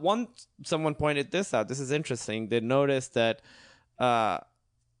 Someone pointed this out. This is interesting. They noticed that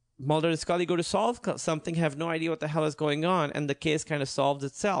Mulder and Scully go to solve something, have no idea what the hell is going on, and the case kind of solves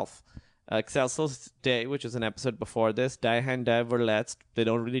itself. Excelsior's Day, which was an episode before this, Die Hand, Die Verletzt, they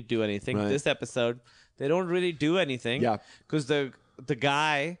don't really do anything. Right. This episode, they don't really do anything. Yeah. Because the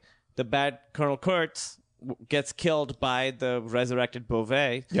guy... The bad Colonel Kurtz gets killed by the resurrected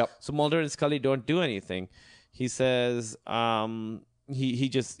Beauvais. Yep. So Mulder and Scully don't do anything. He says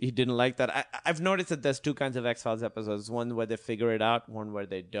he didn't like that. I've noticed that there's two kinds of X-Files episodes. One where they figure it out, one where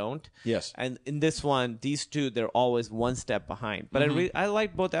they don't. Yes. And in this one, these two, they're always one step behind. But I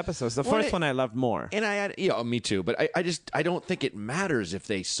like both episodes. The first one I loved more. And I had, me too. But I don't think it matters if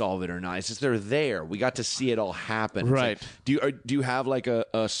they solve it or not. It's just they're there. We got to see it all happen. It's Right. like, do you have like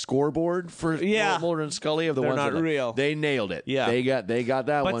a scoreboard for Mulder and Scully of the They're ones not that real. They nailed it. Yeah. They got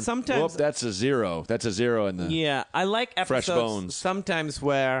that But one. sometimes- Whoop, that's a zero. That's a zero in the. Yeah, I like episodes Fresh bones. sometimes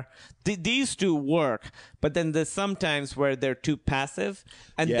where these two work, but then there's sometimes where they're too passive,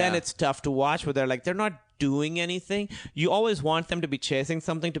 and then Yeah. it's tough to watch, where they're not doing anything. You always want them to be chasing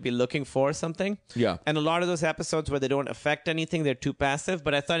something, to be looking for something. Yeah. And a lot of those episodes where they don't affect anything, they're too passive.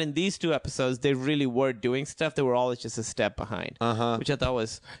 But I thought in these two episodes, they really were doing stuff. They were always just a step behind. Which I thought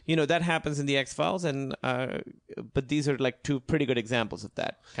was, that happens in the X-Files, and but these are like two pretty good examples of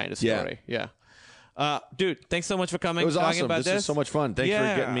that kind of story. Yeah. Dude, thanks so much for coming. It was talking awesome. about This is so much fun. Thanks for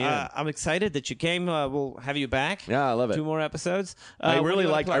getting me in. I'm excited that you came. We'll have you back. Yeah, I love it. 2 more episodes. I what do really you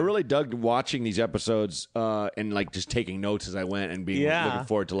wanna liked. plug? I really dug watching these episodes and like just taking notes as I went and being looking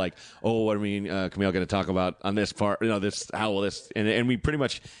forward to like, what are we Camille going to talk about on this part? This how will this and we pretty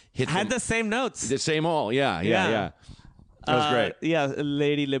much had the same notes. the same all. Yeah. That was great. Yeah,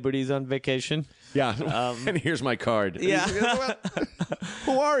 Lady Liberty's on vacation. Yeah, and here's my card. Yeah.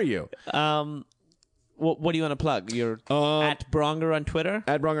 Who are you? What do you want to plug? You're at Bronger on Twitter?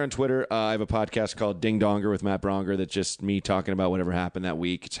 At Bronger on Twitter. I have a podcast called Ding Donger with Matt Bronger that's just me talking about whatever happened that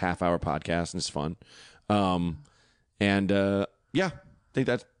week. It's a half-hour podcast, and it's fun. I think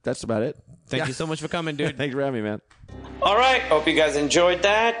that's about it. Thank you so much for coming, dude. Thanks for having me, man. All right, hope you guys enjoyed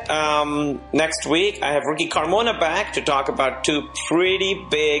that. Next week, I have Ricky Carmona back to talk about 2 pretty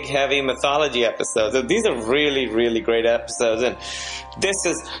big, heavy mythology episodes. So these are really, really great episodes. And this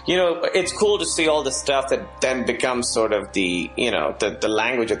is, it's cool to see all the stuff that then becomes sort of the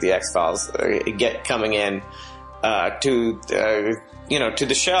language of the X-Files coming in to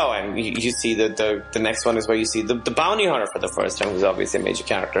the show, and you see the next one is where you see the bounty hunter for the first time, who's obviously a major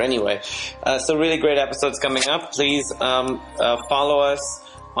character anyway. So really great episodes coming up. Please follow us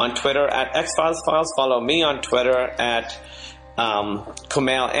on Twitter at XFilesFiles. Follow me on Twitter at Kumail,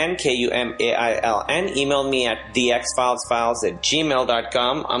 Kumailn. Email me at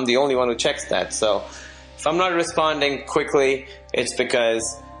thexfilesfiles@gmail.com. I'm the only one who checks that. So if I'm not responding quickly, it's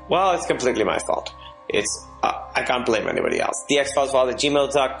because, well, it's completely my fault. I can't blame anybody else.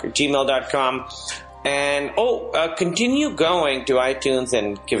 thexfilesfiles@gmail.com. And continue going to iTunes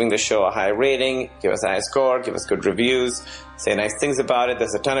and giving the show a high rating. Give us a high score. Give us good reviews. Say nice things about it.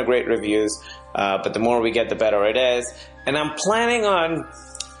 There's a ton of great reviews. But the more we get, the better it is. And I'm planning on,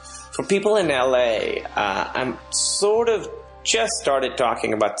 for people in LA, I'm sort of just started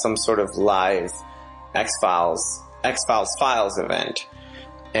talking about some sort of live X-Files Files event.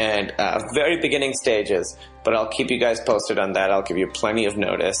 And very beginning stages. But I'll keep you guys posted on that. I'll give you plenty of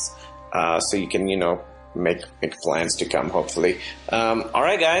notice. So you can, make plans to come, hopefully. All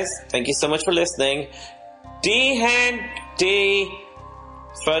right, guys. Thank you so much for listening. Die Hand, die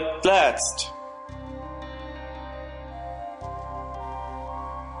verletzt.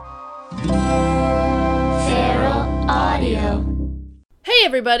 Feral Audio. Hey,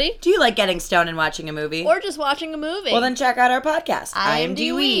 everybody. Do you like getting stoned and watching a movie? Or just watching a movie? Well, then check out our podcast,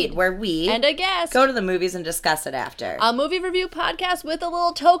 IMD Weed, where we and a guest go to the movies and discuss it after. A movie review podcast with a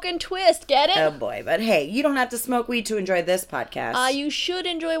little token twist, get it? Oh boy, but hey, you don't have to smoke weed to enjoy this podcast. You should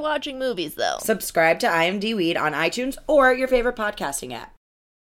enjoy watching movies, though. Subscribe to IMD Weed on iTunes or your favorite podcasting app.